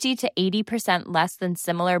being 50 to 80% less than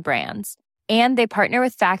similar brands. And they partner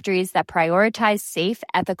with factories that prioritize safe,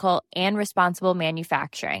 ethical, and responsible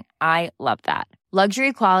manufacturing. I love that.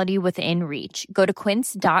 Luxury quality within reach. Go to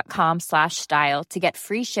quince.com/style to get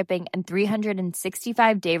free shipping and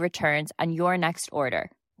 365-day returns on your next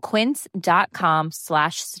order.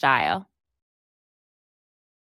 Quince.com/style.